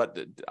math, but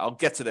I'll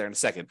get to there in a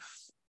second.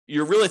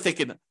 You're really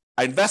thinking,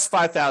 I invest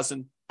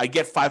 $5,000, I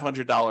get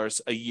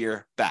 $500 a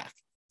year back.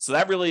 So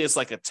that really is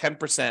like a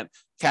 10%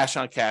 cash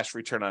on cash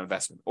return on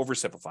investment,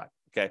 oversimplified.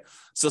 Okay.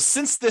 So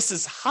since this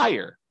is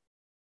higher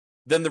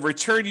than the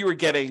return you were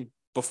getting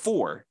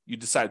before you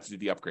decided to do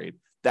the upgrade,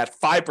 that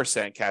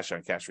 5% cash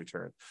on cash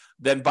return,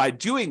 then by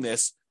doing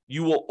this,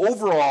 you will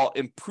overall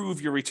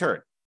improve your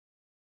return.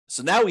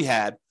 So now we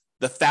had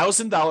the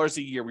 $1,000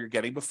 a year we were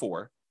getting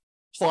before,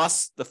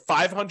 plus the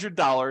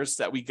 $500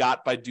 that we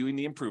got by doing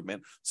the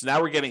improvement. So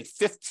now we're getting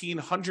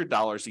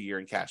 $1,500 a year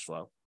in cash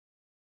flow.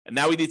 And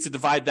now we need to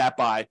divide that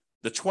by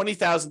the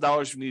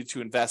 $20,000 we needed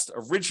to invest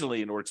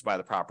originally in order to buy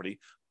the property,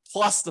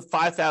 plus the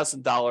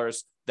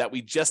 $5,000 that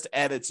we just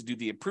added to do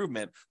the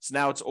improvement. So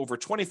now it's over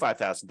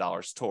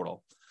 $25,000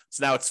 total.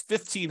 So now it's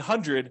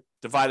 $1,500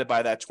 divided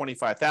by that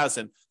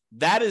 $25,000.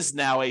 That is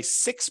now a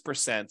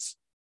 6%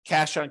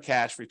 cash on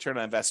cash return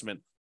on investment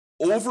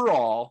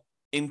overall,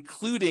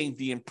 including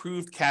the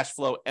improved cash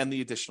flow and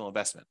the additional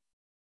investment.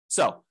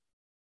 So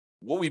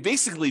what we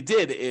basically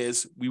did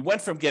is we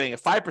went from getting a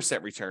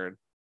 5% return.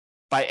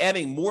 By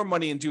adding more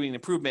money and doing an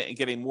improvement and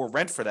getting more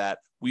rent for that,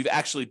 we've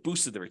actually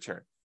boosted the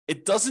return.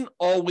 It doesn't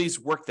always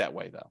work that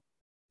way, though.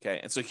 Okay,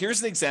 and so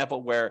here's an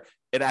example where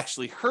it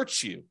actually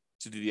hurts you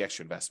to do the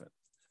extra investment.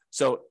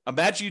 So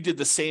imagine you did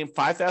the same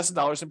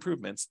 $5,000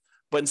 improvements,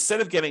 but instead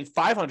of getting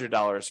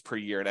 $500 per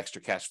year in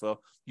extra cash flow,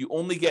 you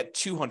only get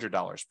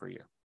 $200 per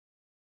year.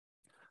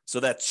 So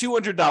that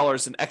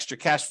 $200 in extra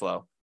cash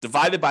flow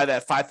divided by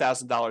that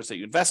 $5,000 that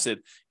you invested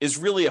is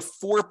really a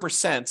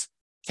 4%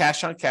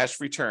 cash on cash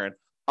return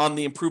on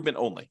the improvement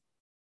only.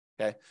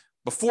 Okay.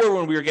 Before,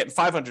 when we were getting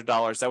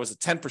 $500, that was a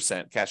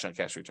 10% cash on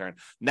cash return.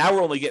 Now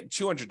we're only getting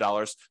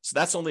 $200. So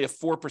that's only a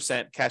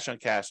 4% cash on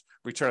cash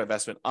return on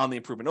investment on the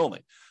improvement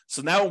only.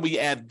 So now when we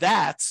add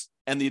that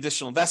and the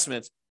additional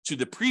investment to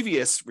the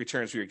previous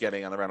returns we were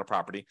getting on the rental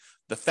property,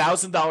 the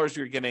 $1,000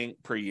 we were getting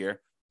per year,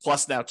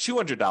 plus now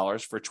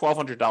 $200 for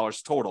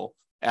 $1,200 total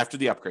after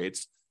the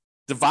upgrades,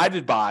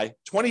 divided by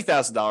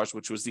 $20,000,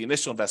 which was the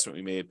initial investment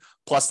we made,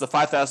 plus the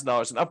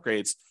 $5,000 in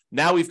upgrades.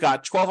 Now we've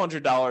got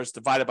 $1,200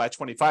 divided by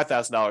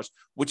 $25,000,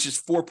 which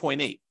is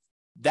 4.8.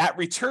 That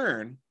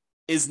return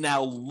is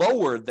now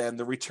lower than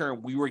the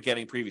return we were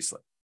getting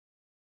previously.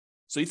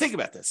 So you think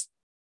about this.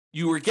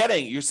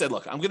 You said,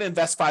 look, I'm going to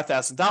invest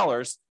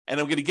 $5,000 and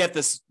I'm going to get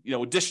this,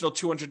 additional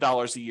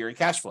 $200 a year in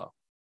cash flow.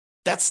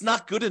 That's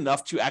not good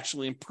enough to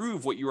actually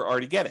improve what you were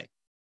already getting.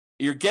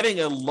 You're getting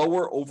a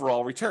lower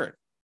overall return.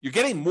 You're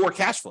getting more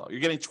cash flow.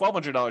 You're getting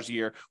 $1,200 a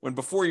year when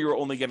before you were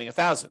only getting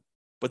 $1,000.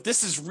 But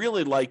this is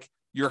really like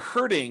you're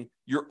hurting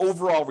your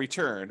overall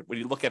return when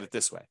you look at it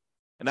this way.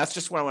 And that's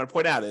just what I want to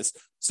point out is,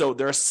 so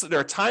there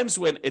are times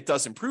when it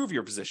does improve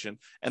your position,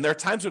 and there are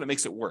times when it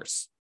makes it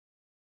worse.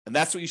 And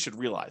that's what you should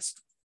realize.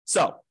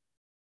 So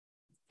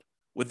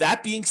with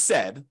that being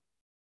said,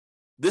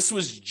 this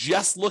was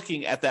just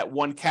looking at that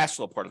one cash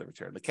flow part of the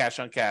return, the cash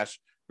on cash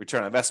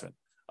return on investment,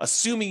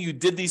 assuming you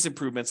did these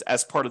improvements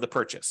as part of the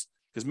purchase.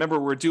 Because remember,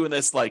 we're doing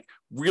this like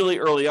really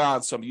early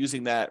on, so I'm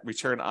using that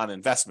return on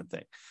investment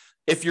thing.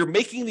 If you're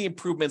making the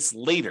improvements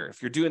later,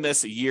 if you're doing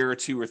this a year or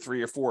 2 or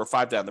 3 or 4 or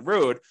 5 down the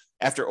road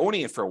after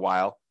owning it for a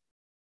while,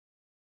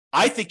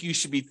 I think you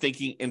should be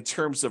thinking in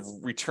terms of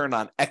return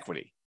on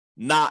equity,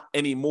 not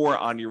anymore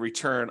on your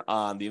return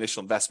on the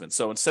initial investment.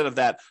 So instead of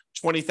that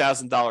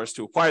 $20,000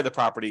 to acquire the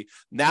property,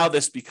 now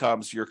this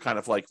becomes your kind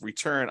of like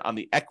return on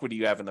the equity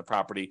you have in the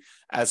property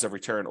as a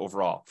return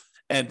overall.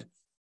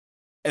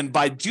 And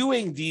by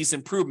doing these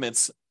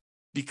improvements,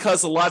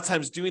 because a lot of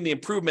times doing the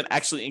improvement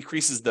actually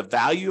increases the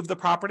value of the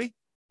property,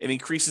 it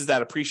increases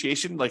that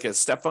appreciation like a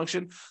step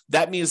function.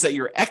 That means that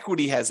your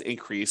equity has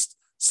increased.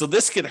 So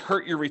this can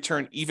hurt your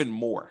return even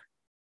more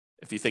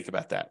if you think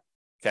about that.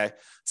 Okay.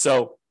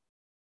 So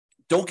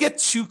don't get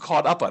too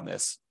caught up on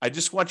this. I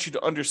just want you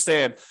to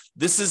understand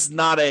this is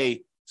not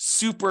a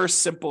super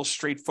simple,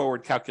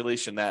 straightforward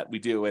calculation that we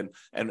do. And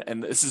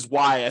this is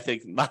why I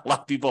think not a lot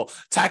of people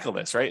tackle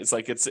this, right? It's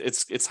like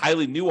it's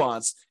highly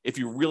nuanced if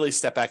you really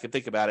step back and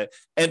think about it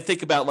and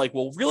think about like,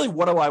 well, really,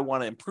 what do I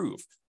want to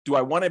improve? Do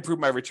I want to improve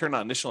my return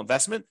on initial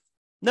investment?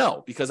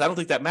 No, because I don't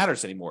think that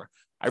matters anymore.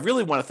 I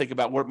really want to think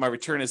about what my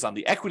return is on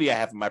the equity I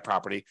have in my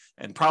property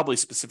and probably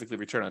specifically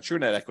return on true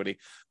net equity.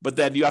 But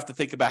then you have to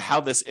think about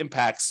how this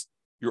impacts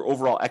your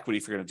overall equity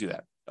if you're going to do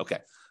that. Okay.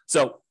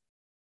 So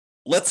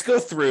let's go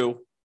through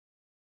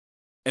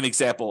an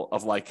example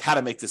of like how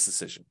to make this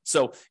decision.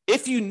 So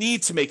if you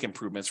need to make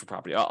improvements for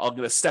property, I'm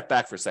going to step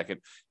back for a second.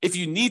 If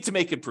you need to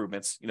make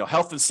improvements,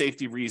 health and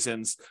safety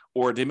reasons,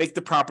 or to make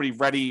the property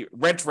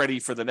rent ready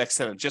for the next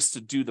tenant, just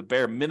to do the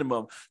bare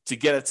minimum to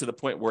get it to the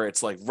point where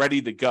it's like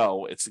ready to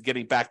go, it's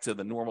getting back to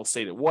the normal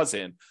state it was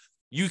in,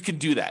 you can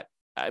do that.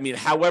 I mean,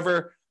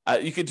 however,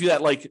 you can do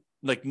that like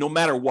no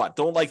matter what.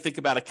 Don't think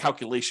about a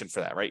calculation for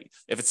that, right?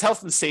 If it's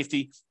health and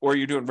safety or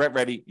you're doing rent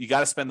ready, you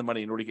got to spend the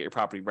money in order to get your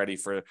property ready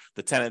for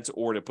the tenants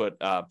or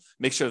to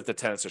make sure that the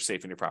tenants are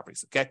safe in your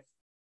properties, okay?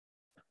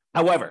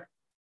 However,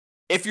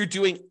 if you're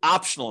doing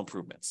optional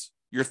improvements,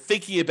 you're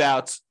thinking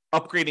about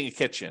upgrading a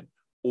kitchen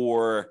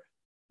or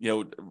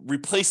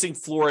replacing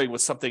flooring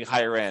with something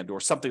higher end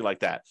or something like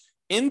that.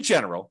 In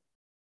general,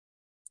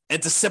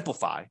 and to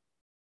simplify,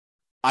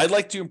 I'd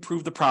like to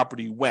improve the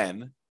property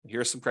when, here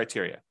are some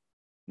criteria.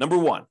 Number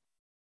one,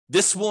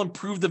 this will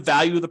improve the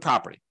value of the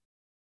property.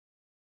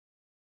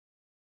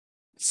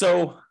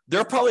 So there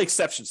are probably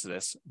exceptions to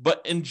this,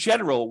 but in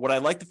general, what I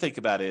like to think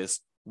about is,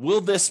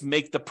 will this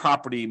make the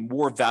property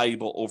more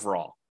valuable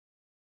overall?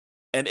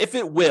 And if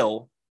it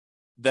will,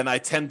 then I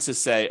tend to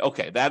say,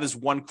 okay, that is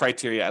one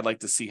criteria I'd like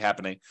to see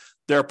happening.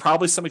 There are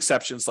probably some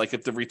exceptions, like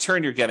if the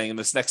return you're getting in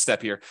this next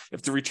step here,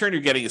 if the return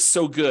you're getting is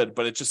so good,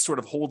 but it just sort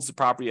of holds the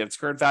property at its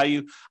current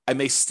value, I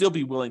may still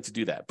be willing to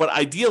do that. But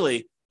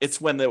ideally, it's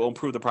when they will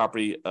improve the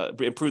property,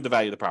 improve the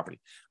value of the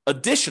property.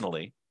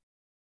 Additionally,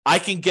 I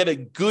can get a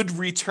good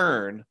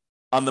return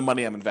on the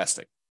money I'm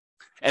investing.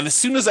 And as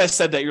soon as I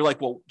said that, you're like,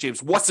 well,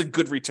 James, what's a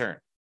good return?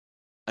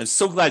 I'm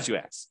so glad you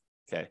asked.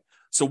 Okay.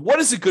 So what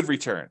is a good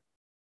return?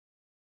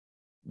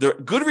 The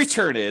good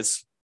return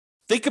is,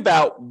 think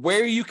about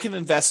where you can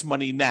invest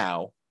money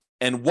now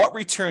and what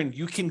return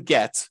you can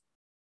get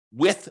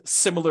with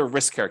similar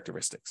risk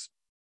characteristics.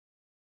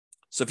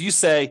 So if you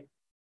say,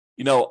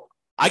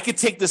 I could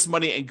take this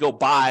money and go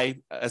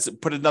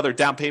put another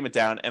down payment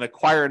down and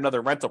acquire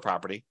another rental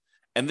property,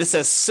 and this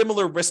has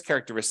similar risk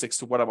characteristics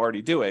to what I'm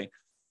already doing,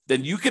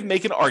 then you could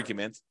make an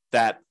argument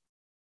that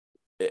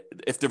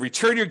if the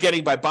return you're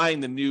getting by buying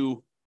the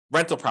new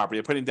rental property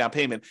or putting down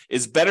payment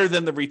is better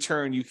than the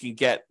return you can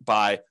get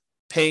by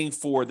paying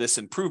for this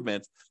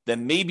improvement,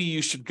 then maybe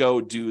you should go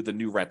do the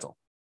new rental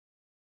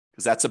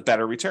because that's a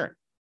better return.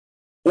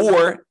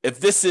 Or if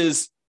this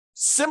is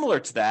similar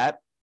to that,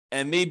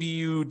 and maybe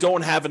you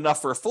don't have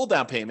enough for a full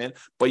down payment,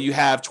 but you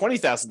have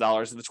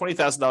 $20,000 and the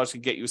 $20,000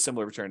 can get you a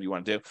similar return you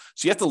want to do.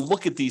 So you have to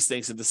look at these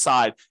things and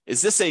decide,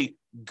 is this a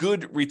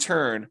good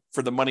return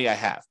for the money I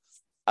have?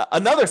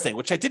 Another thing,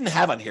 which I didn't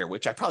have on here,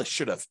 which I probably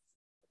should have,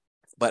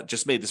 but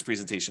just made this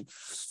presentation.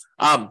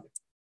 I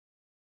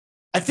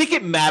think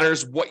it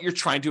matters what you're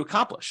trying to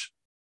accomplish.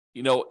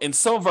 In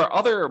some of our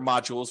other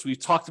modules,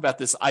 we've talked about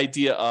this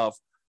idea of,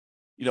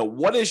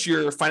 what is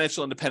your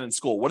financial independence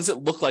goal? What does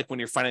it look like when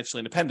you're financially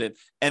independent?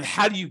 And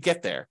how do you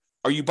get there?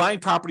 Are you buying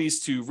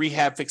properties to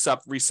rehab, fix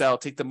up, resell,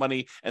 take the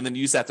money, and then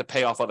use that to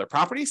pay off other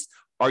properties?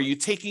 Are you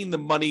taking the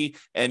money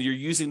and you're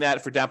using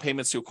that for down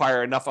payments to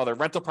acquire enough other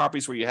rental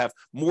properties where you have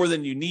more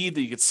than you need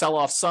that you could sell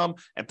off some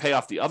and pay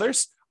off the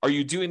others? Are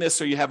you doing this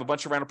so you have a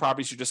bunch of rental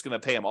properties, you're just going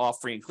to pay them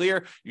off free and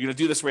clear? You're going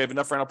to do this where you have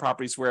enough rental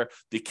properties where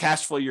the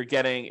cash flow you're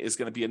getting is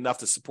going to be enough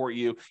to support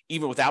you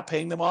even without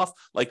paying them off?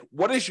 Like,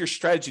 what is your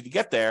strategy to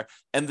get there?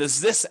 And does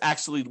this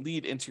actually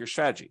lead into your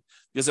strategy?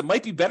 Because it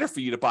might be better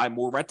for you to buy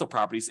more rental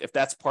properties if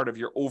that's part of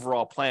your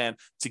overall plan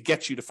to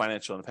get you to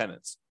financial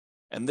independence.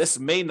 And this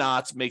may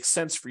not make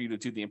sense for you to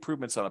do the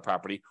improvements on the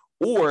property.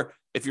 Or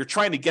if you're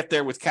trying to get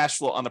there with cash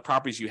flow on the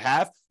properties you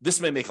have,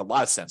 this may make a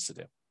lot of sense to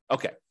do.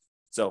 Okay.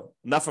 So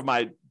enough of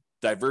my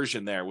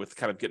diversion there with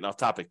kind of getting off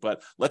topic,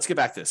 but let's get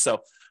back to this.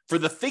 So for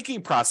the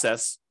thinking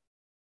process,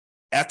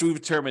 after we've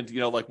determined,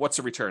 like what's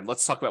the return,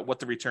 let's talk about what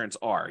the returns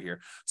are here.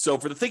 So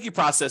for the thinking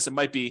process, it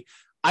might be,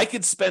 I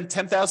could spend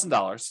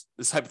 $10,000. This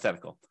is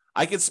hypothetical.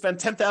 I could spend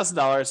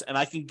 $10,000 and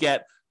I can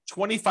get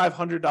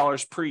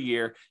 $2,500 per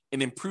year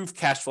in improved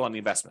cash flow on the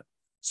investment.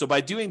 So by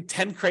doing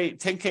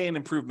 10K in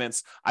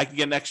improvements, I can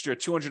get an extra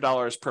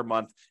 $200 per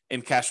month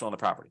in cash flow on the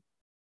property.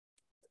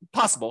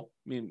 Possible.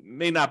 I mean,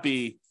 may not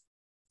be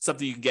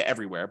something you can get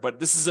everywhere, but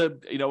this is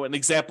an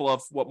example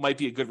of what might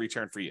be a good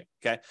return for you.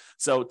 Okay.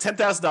 So $10,000,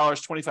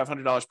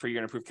 $2,500 per year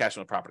in improved cash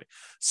flow on the property.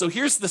 So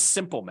here's the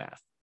simple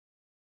math,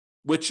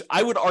 which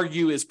I would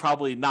argue is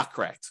probably not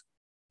correct,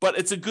 but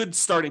it's a good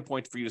starting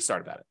point for you to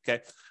start about it.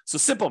 Okay. So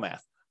simple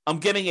math. I'm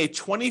getting a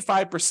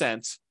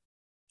 25%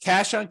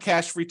 cash on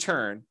cash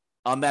return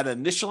on that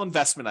initial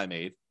investment I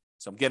made.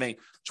 So I'm getting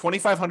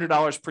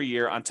 $2,500 per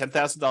year on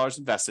 $10,000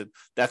 invested.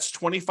 That's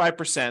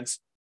 25%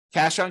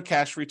 cash on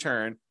cash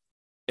return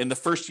in the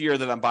first year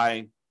that I'm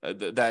buying,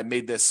 that I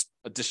made this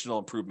additional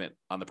improvement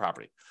on the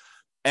property.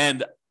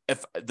 And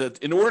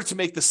in order to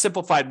make the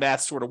simplified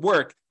math sort of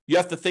work, you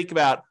have to think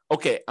about,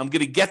 okay, I'm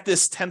going to get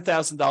this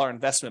 $10,000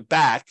 investment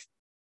back,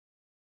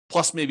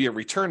 plus maybe a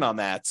return on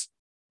that,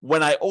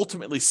 when I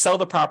ultimately sell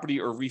the property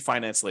or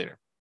refinance later.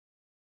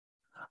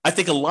 I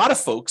think a lot of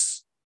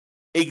folks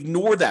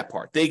ignore that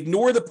part. They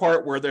ignore the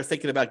part where they're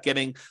thinking about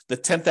getting the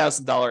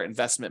 $10,000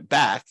 investment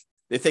back.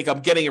 They think I'm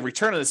getting a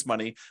return on this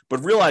money,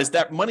 but realize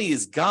that money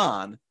is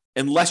gone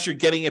unless you're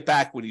getting it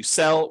back when you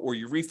sell or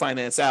you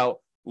refinance out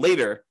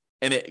later.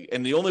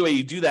 And the only way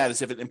you do that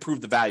is if it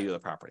improved the value of the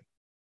property.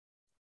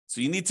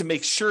 So you need to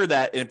make sure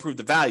that it improved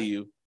the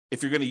value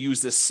if you're going to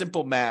use this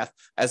simple math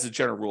as a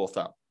general rule of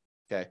thumb.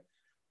 Okay.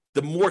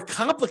 The more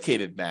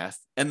complicated math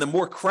and the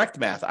more correct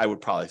math, I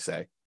would probably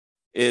say,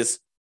 is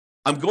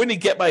I'm going to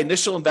get my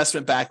initial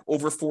investment back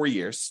over 4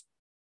 years.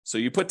 So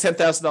you put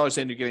 $10,000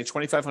 in, you're getting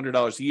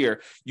 $2,500 a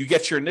year. You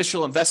get your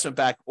initial investment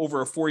back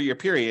over a 4-year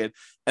period.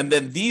 And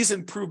then these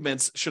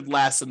improvements should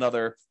last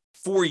another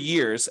 4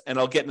 years. And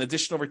I'll get an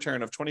additional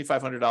return of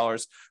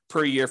 $2,500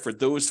 per year for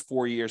those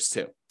 4 years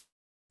too.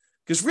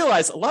 Because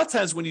realize a lot of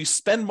times when you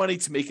spend money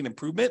to make an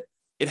improvement,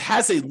 it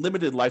has a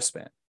limited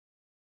lifespan.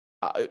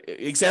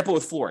 Example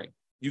with flooring.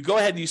 You go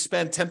ahead and you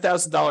spend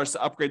 $10,000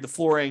 to upgrade the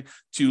flooring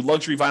to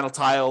luxury vinyl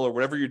tile or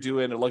whatever you're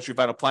doing, or luxury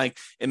vinyl plank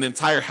in the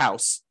entire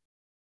house.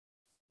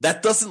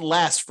 That doesn't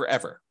last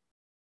forever,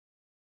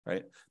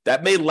 right?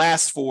 That may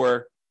last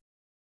for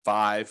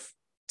 5,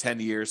 10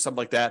 years, something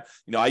like that.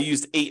 I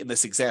used 8 in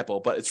this example,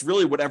 but it's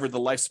really whatever the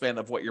lifespan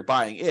of what you're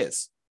buying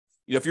is.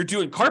 If you're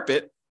doing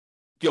carpet,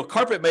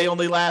 carpet may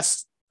only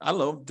last, I don't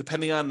know,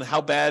 depending on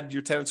how bad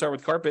your tenants are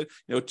with carpet,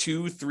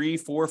 2, 3,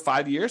 4,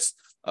 5 years,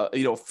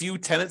 a few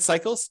tenant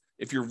cycles.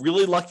 If you're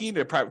really lucky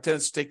and private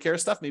tenants take care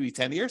of stuff, maybe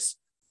 10 years.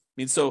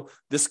 So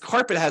this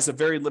carpet has a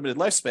very limited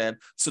lifespan.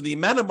 So the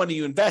amount of money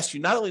you invest, you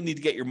not only need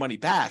to get your money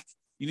back,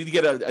 you need to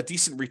get a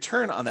decent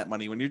return on that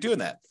money when you're doing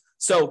that.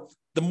 So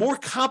the more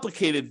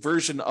complicated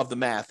version of the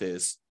math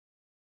is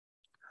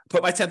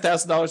put my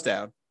 $10,000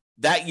 down.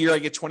 That year I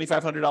get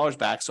 $2,500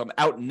 back. So I'm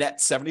out net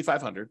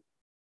 $7,500.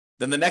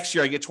 Then the next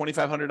year I get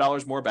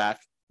 $2,500 more back.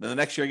 Then the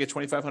next year I get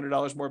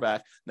 $2,500 more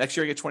back. Next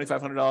year I get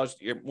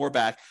 $2,500 more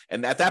back.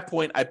 And at that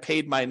point, I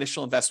paid my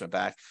initial investment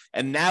back.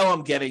 And now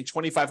I'm getting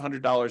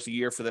 $2,500 a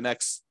year for the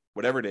next,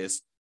 whatever it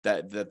is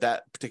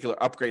that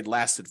particular upgrade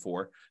lasted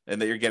for,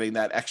 and that you're getting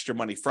that extra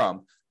money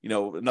from,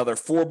 another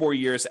 4 more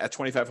years at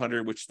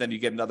 $2,500, which then you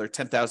get another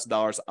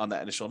 $10,000 on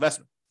that initial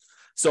investment.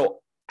 So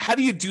how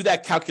do you do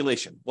that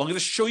calculation? Well, I'm going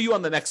to show you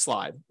on the next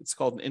slide. It's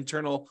called an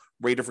internal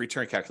rate of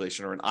return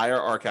calculation, or an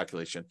IRR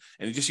calculation.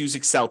 And you just use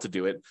Excel to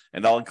do it.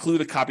 And I'll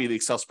include a copy of the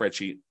Excel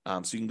spreadsheet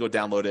so you can go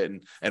download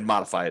it and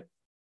modify it.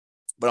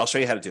 But I'll show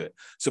you how to do it.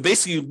 So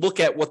basically, you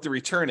look at what the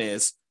return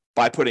is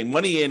by putting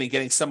money in and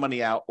getting some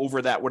money out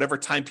over that, whatever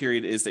time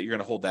period is that you're going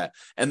to hold that.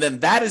 And then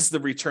that is the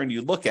return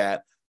you look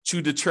at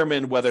to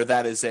determine whether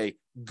that is a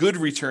good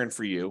return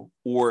for you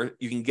or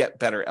you can get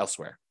better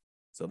elsewhere.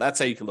 So that's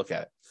how you can look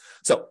at it.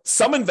 So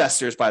some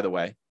investors, by the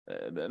way,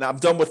 and I'm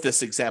done with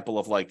this example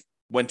of like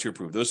when to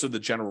approve. Those are the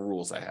general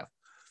rules I have.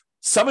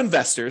 Some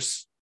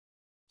investors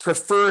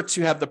prefer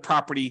to have the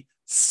property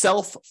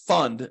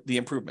self-fund the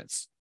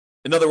improvements.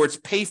 In other words,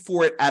 pay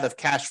for it out of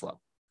cash flow.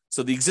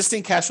 So the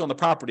existing cash flow on the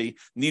property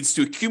needs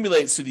to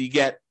accumulate so that you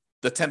get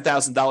the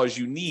 $10,000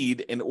 you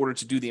need in order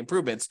to do the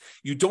improvements.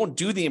 You don't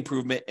do the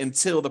improvement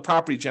until the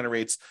property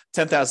generates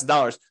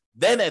 $10,000.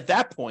 Then at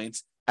that point,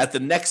 at the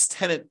next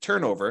tenant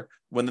turnover,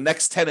 when the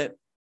next tenant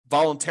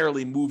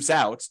voluntarily moves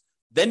out,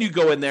 then you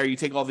go in there, you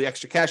take all the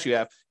extra cash you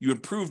have, you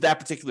improve that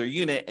particular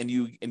unit, and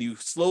you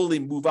slowly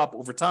move up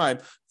over time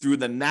through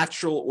the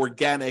natural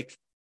organic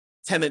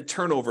tenant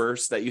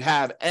turnovers that you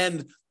have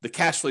and the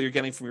cash flow you're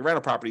getting from your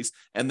rental properties,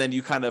 and then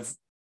you kind of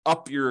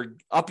up your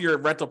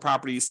rental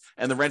properties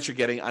and the rent you're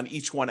getting on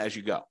each one as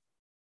you go.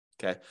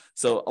 Okay,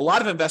 so a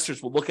lot of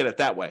investors will look at it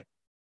that way.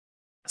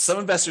 Some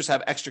investors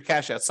have extra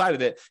cash outside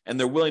of it, and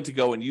they're willing to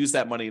go and use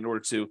that money in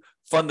order to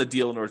fund the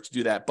deal in order to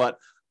do that. But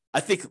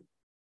I think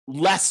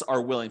less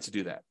are willing to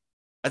do that.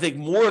 I think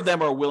more of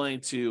them are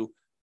willing to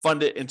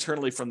fund it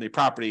internally from the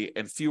property,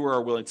 and fewer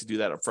are willing to do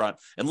that up front.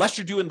 Unless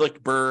you're doing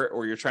like BRRRR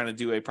or you're trying to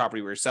do a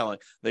property where you're selling,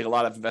 I think a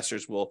lot of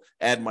investors will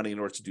add money in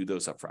order to do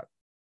those up front.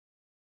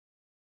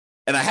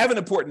 And I have an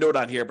important note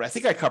on here, but I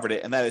think I covered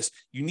it, and that is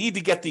you need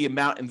to get the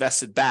amount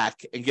invested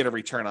back and get a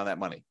return on that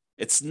money.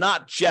 It's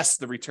not just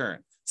the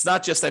return. It's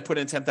not just I put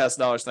in $10,000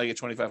 and I get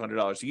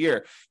 $2,500 a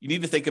year. You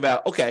need to think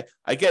about, okay,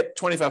 I get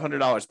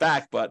 $2,500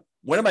 back, but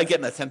when am I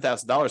getting that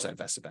 $10,000 I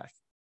invested back?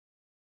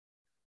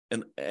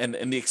 And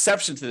the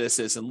exception to this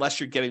is unless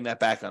you're getting that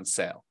back on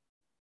sale.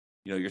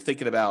 You're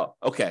thinking about,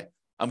 okay,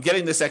 I'm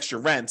getting this extra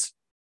rent,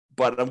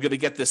 but I'm going to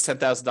get this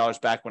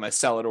 $10,000 back when I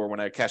sell it or when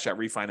I cash out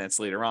refinance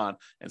later on.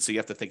 And so you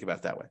have to think about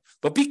it that way.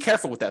 But be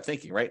careful with that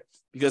thinking, right?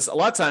 Because a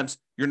lot of times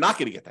you're not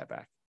going to get that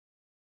back,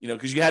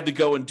 because you had to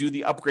go and do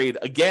the upgrade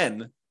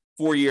again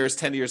 4 years,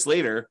 10 years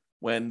later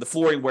when the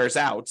flooring wears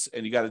out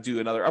and you got to do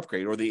another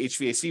upgrade, or the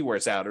HVAC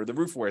wears out or the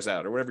roof wears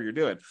out or whatever you're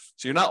doing.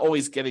 So you're not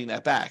always getting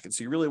that back. And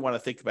so you really want to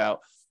think about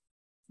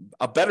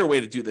a better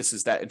way to do this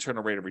is that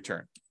internal rate of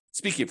return.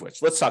 Speaking of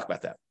which, let's talk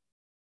about that.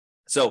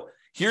 So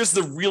here's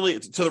to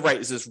the right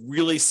is this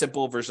really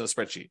simple version of the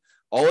spreadsheet.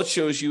 All it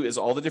shows you is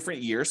all the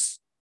different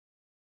years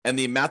and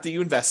the amount that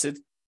you invested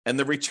and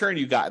the return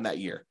you got in that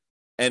year.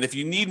 And if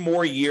you need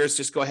more years,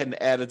 just go ahead and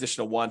add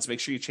additional ones. Make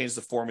sure you change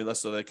the formula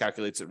so that it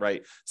calculates it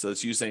right. So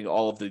it's using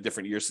all of the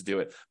different years to do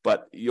it.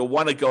 But you'll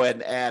want to go ahead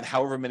and add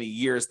however many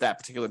years that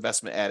particular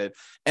investment added.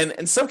 And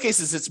in some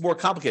cases, it's more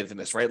complicated than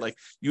this, right? Like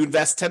you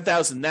invest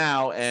 $10,000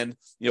 now and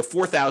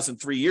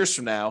 $4,000 3 years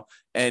from now,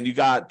 and you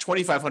got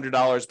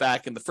 $2,500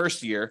 back in the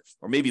first year,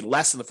 or maybe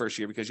less in the first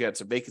year because you had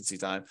some vacancy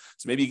time.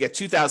 So maybe you get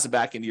 $2,000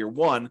 back in year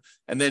one,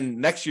 and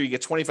then next year you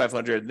get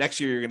 $2,500. Next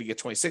year you're going to get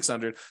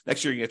 $2,600.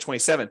 Next year you get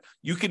 $2,700.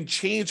 You can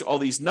change all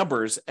these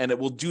numbers, and it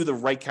will do the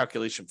right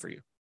calculation for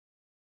you.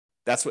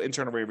 That's what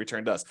internal rate of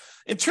return does.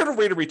 Internal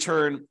rate of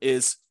return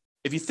is,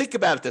 if you think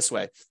about it this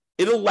way,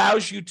 it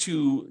allows you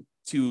to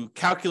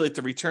calculate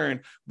the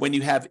return when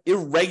you have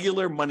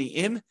irregular money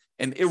in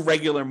and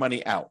irregular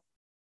money out.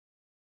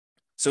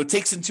 So it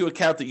takes into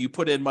account that you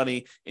put in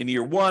money in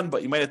year one,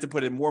 but you might have to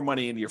put in more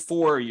money in year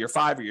 4 or year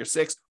 5 or year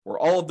 6 or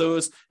all of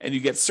those. And you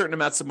get certain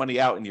amounts of money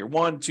out in year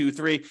 1, 2,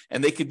 3,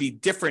 and they could be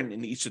different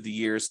in each of the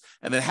years.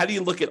 And then how do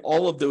you look at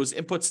all of those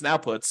inputs and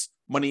outputs,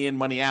 money in,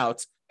 money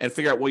out, and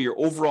figure out what your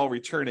overall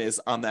return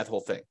is on that whole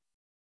thing?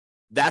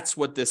 That's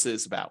what this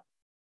is about.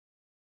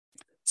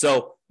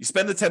 So you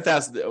spend the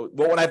 $10,000.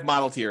 What I've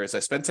modeled here is I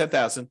spend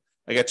 $10,000.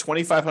 I got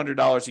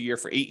 $2,500 a year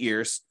for 8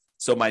 years.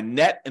 So my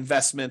net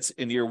investments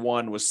in year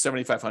one was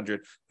 $7,500.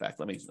 In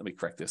fact, let me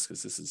correct this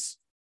because this is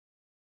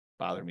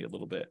bothering me a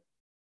little bit.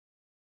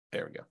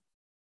 There we go.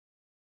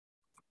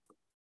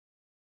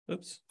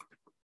 Oops.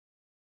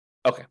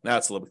 Okay, now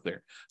it's a little bit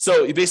clearer.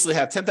 So you basically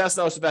have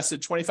 $10,000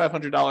 invested,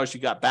 $2,500 you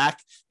got back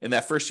in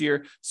that first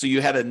year. So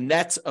you had a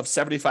net of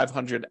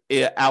 $7,500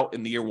 out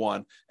in the year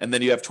one, and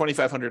then you have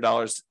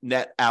 $2,500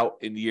 net out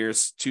in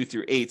years 2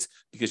 through 8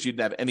 because you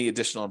didn't have any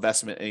additional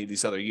investment in any of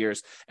these other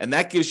years, and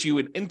that gives you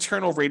an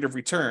internal rate of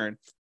return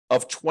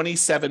of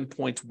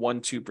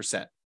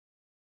 27.12%.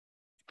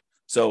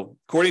 So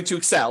according to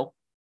Excel,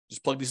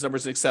 just plug these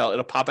numbers in Excel,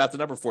 it'll pop out the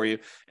number for you,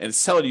 and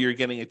it's telling you you're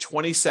getting a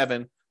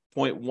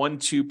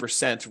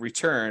 27.12%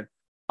 return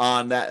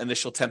on that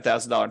initial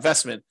 $10,000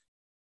 investment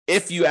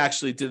if you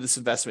actually did this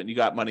investment and you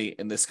got money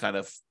in this kind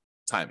of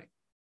timing.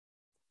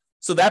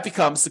 So that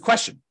becomes the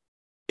question.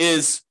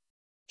 Is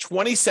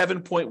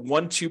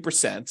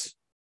 27.12%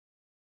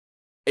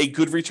 a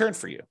good return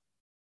for you?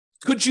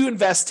 Could you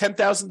invest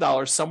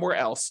 $10,000 somewhere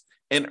else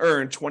and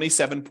earn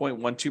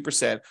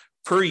 27.12%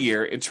 per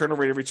year internal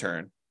rate of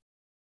return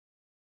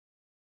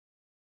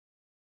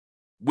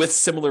with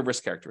similar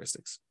risk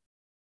characteristics?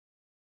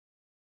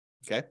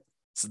 Okay,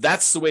 so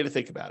that's the way to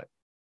think about it.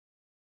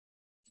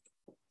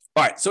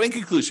 All right, so in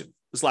conclusion,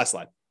 this last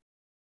slide.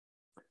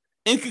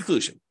 In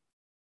conclusion,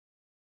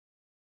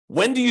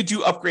 when do you do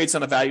upgrades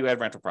on a value-add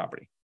rental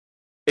property?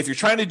 If you're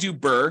trying to do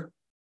BRRRR,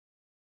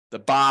 the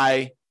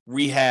buy,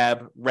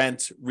 rehab,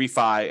 rent,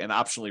 refi, and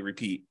optionally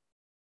repeat,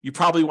 you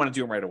probably want to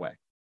do them right away.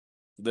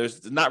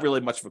 There's not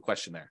really much of a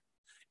question there.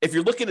 If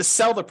you're looking to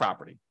sell the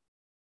property,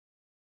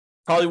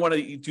 probably want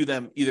to do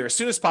them either as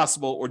soon as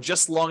possible or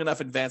just long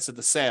enough in advance of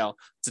the sale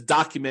to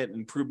document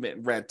improvement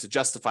in rent to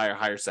justify a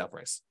higher sale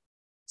price.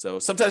 So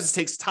sometimes it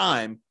takes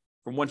time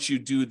from once you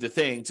do the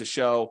thing to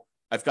show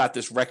I've got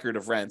this record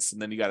of rents,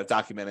 and then you got to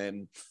document it,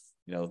 and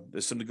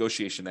there's some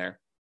negotiation there.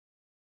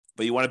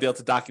 But you want to be able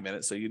to document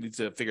it, so you need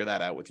to figure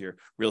that out with your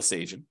real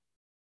estate agent.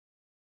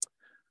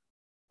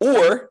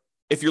 Or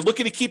if you're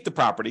looking to keep the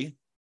property,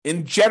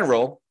 in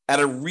general, at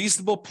a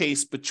reasonable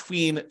pace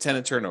between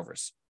tenant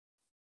turnovers.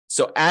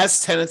 So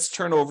as tenants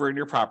turn over in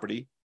your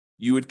property,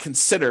 you would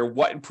consider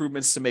what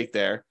improvements to make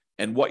there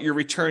and what your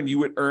return you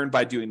would earn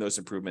by doing those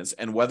improvements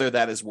and whether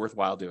that is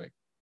worthwhile doing.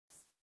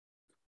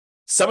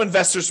 Some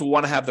investors will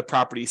want to have the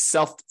property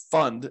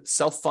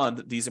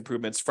self-fund these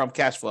improvements from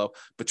cash flow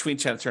between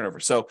tenant turnover.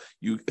 So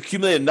you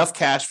accumulate enough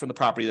cash from the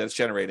property that it's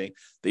generating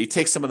that you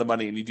take some of the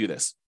money and you do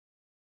this.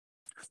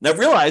 Now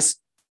realize,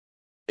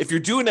 if you're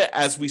doing it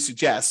as we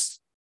suggest,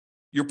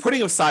 you're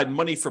putting aside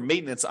money for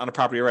maintenance on a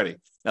property already.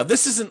 Now,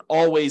 this isn't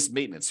always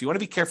maintenance. You want to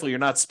be careful you're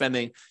not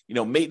spending,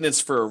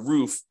 maintenance for a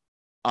roof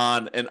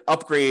on an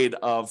upgrade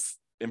of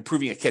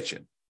improving a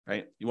kitchen,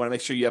 right? You want to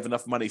make sure you have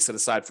enough money set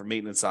aside for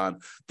maintenance on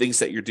things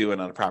that you're doing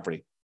on a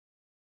property.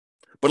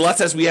 But a lot of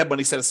times we have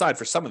money set aside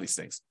for some of these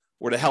things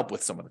or to help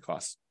with some of the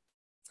costs.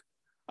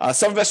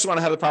 Some investors want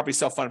to have the property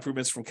self-fund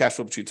improvements from cash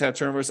flow between tenant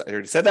turnovers. I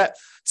already said that.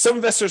 Some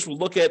investors will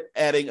look at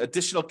adding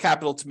additional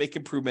capital to make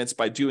improvements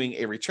by doing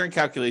a return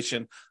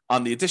calculation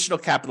on the additional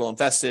capital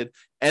invested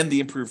and the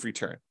improved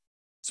return.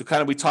 So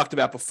kind of we talked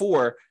about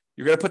before,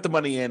 you're going to put the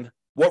money in.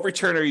 What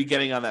return are you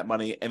getting on that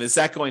money? And is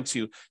that going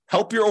to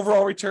help your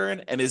overall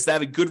return? And is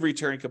that a good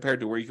return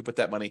compared to where you could put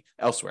that money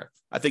elsewhere?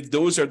 I think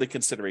those are the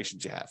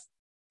considerations you have.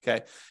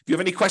 Okay. If you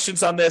have any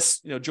questions on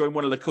this, join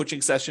one of the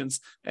coaching sessions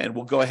and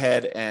we'll go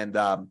ahead and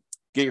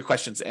get your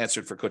questions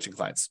answered for coaching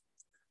clients.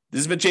 This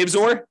has been James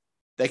Orr.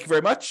 Thank you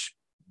very much.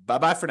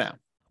 Bye-bye for now.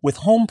 With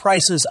home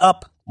prices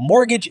up,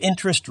 mortgage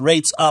interest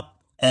rates up,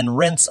 and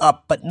rents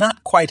up, but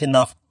not quite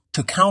enough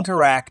to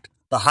counteract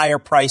the higher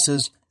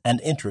prices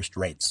and interest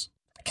rates.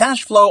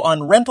 Cash flow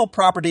on rental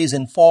properties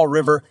in Fall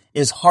River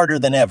is harder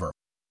than ever.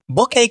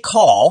 Book a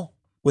call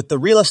with the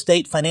Real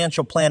Estate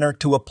Financial Planner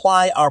to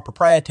apply our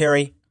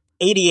proprietary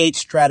 88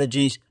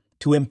 strategies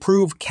to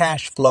improve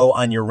cash flow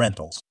on your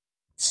rentals.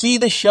 See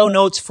the show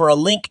notes for a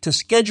link to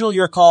schedule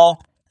your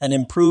call and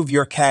improve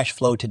your cash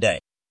flow today.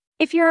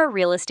 If you're a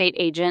real estate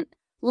agent,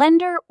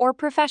 lender, or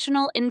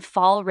professional in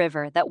Fall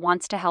River that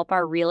wants to help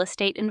our real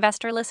estate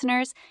investor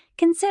listeners,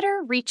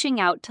 consider reaching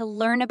out to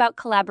learn about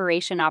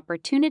collaboration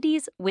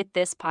opportunities with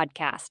this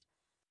podcast.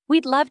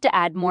 We'd love to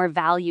add more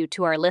value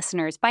to our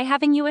listeners by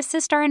having you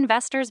assist our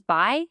investors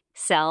buy,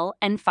 sell,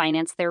 and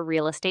finance their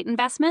real estate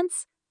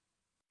investments.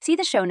 See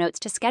the show notes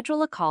to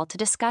schedule a call to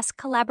discuss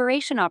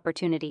collaboration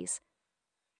opportunities.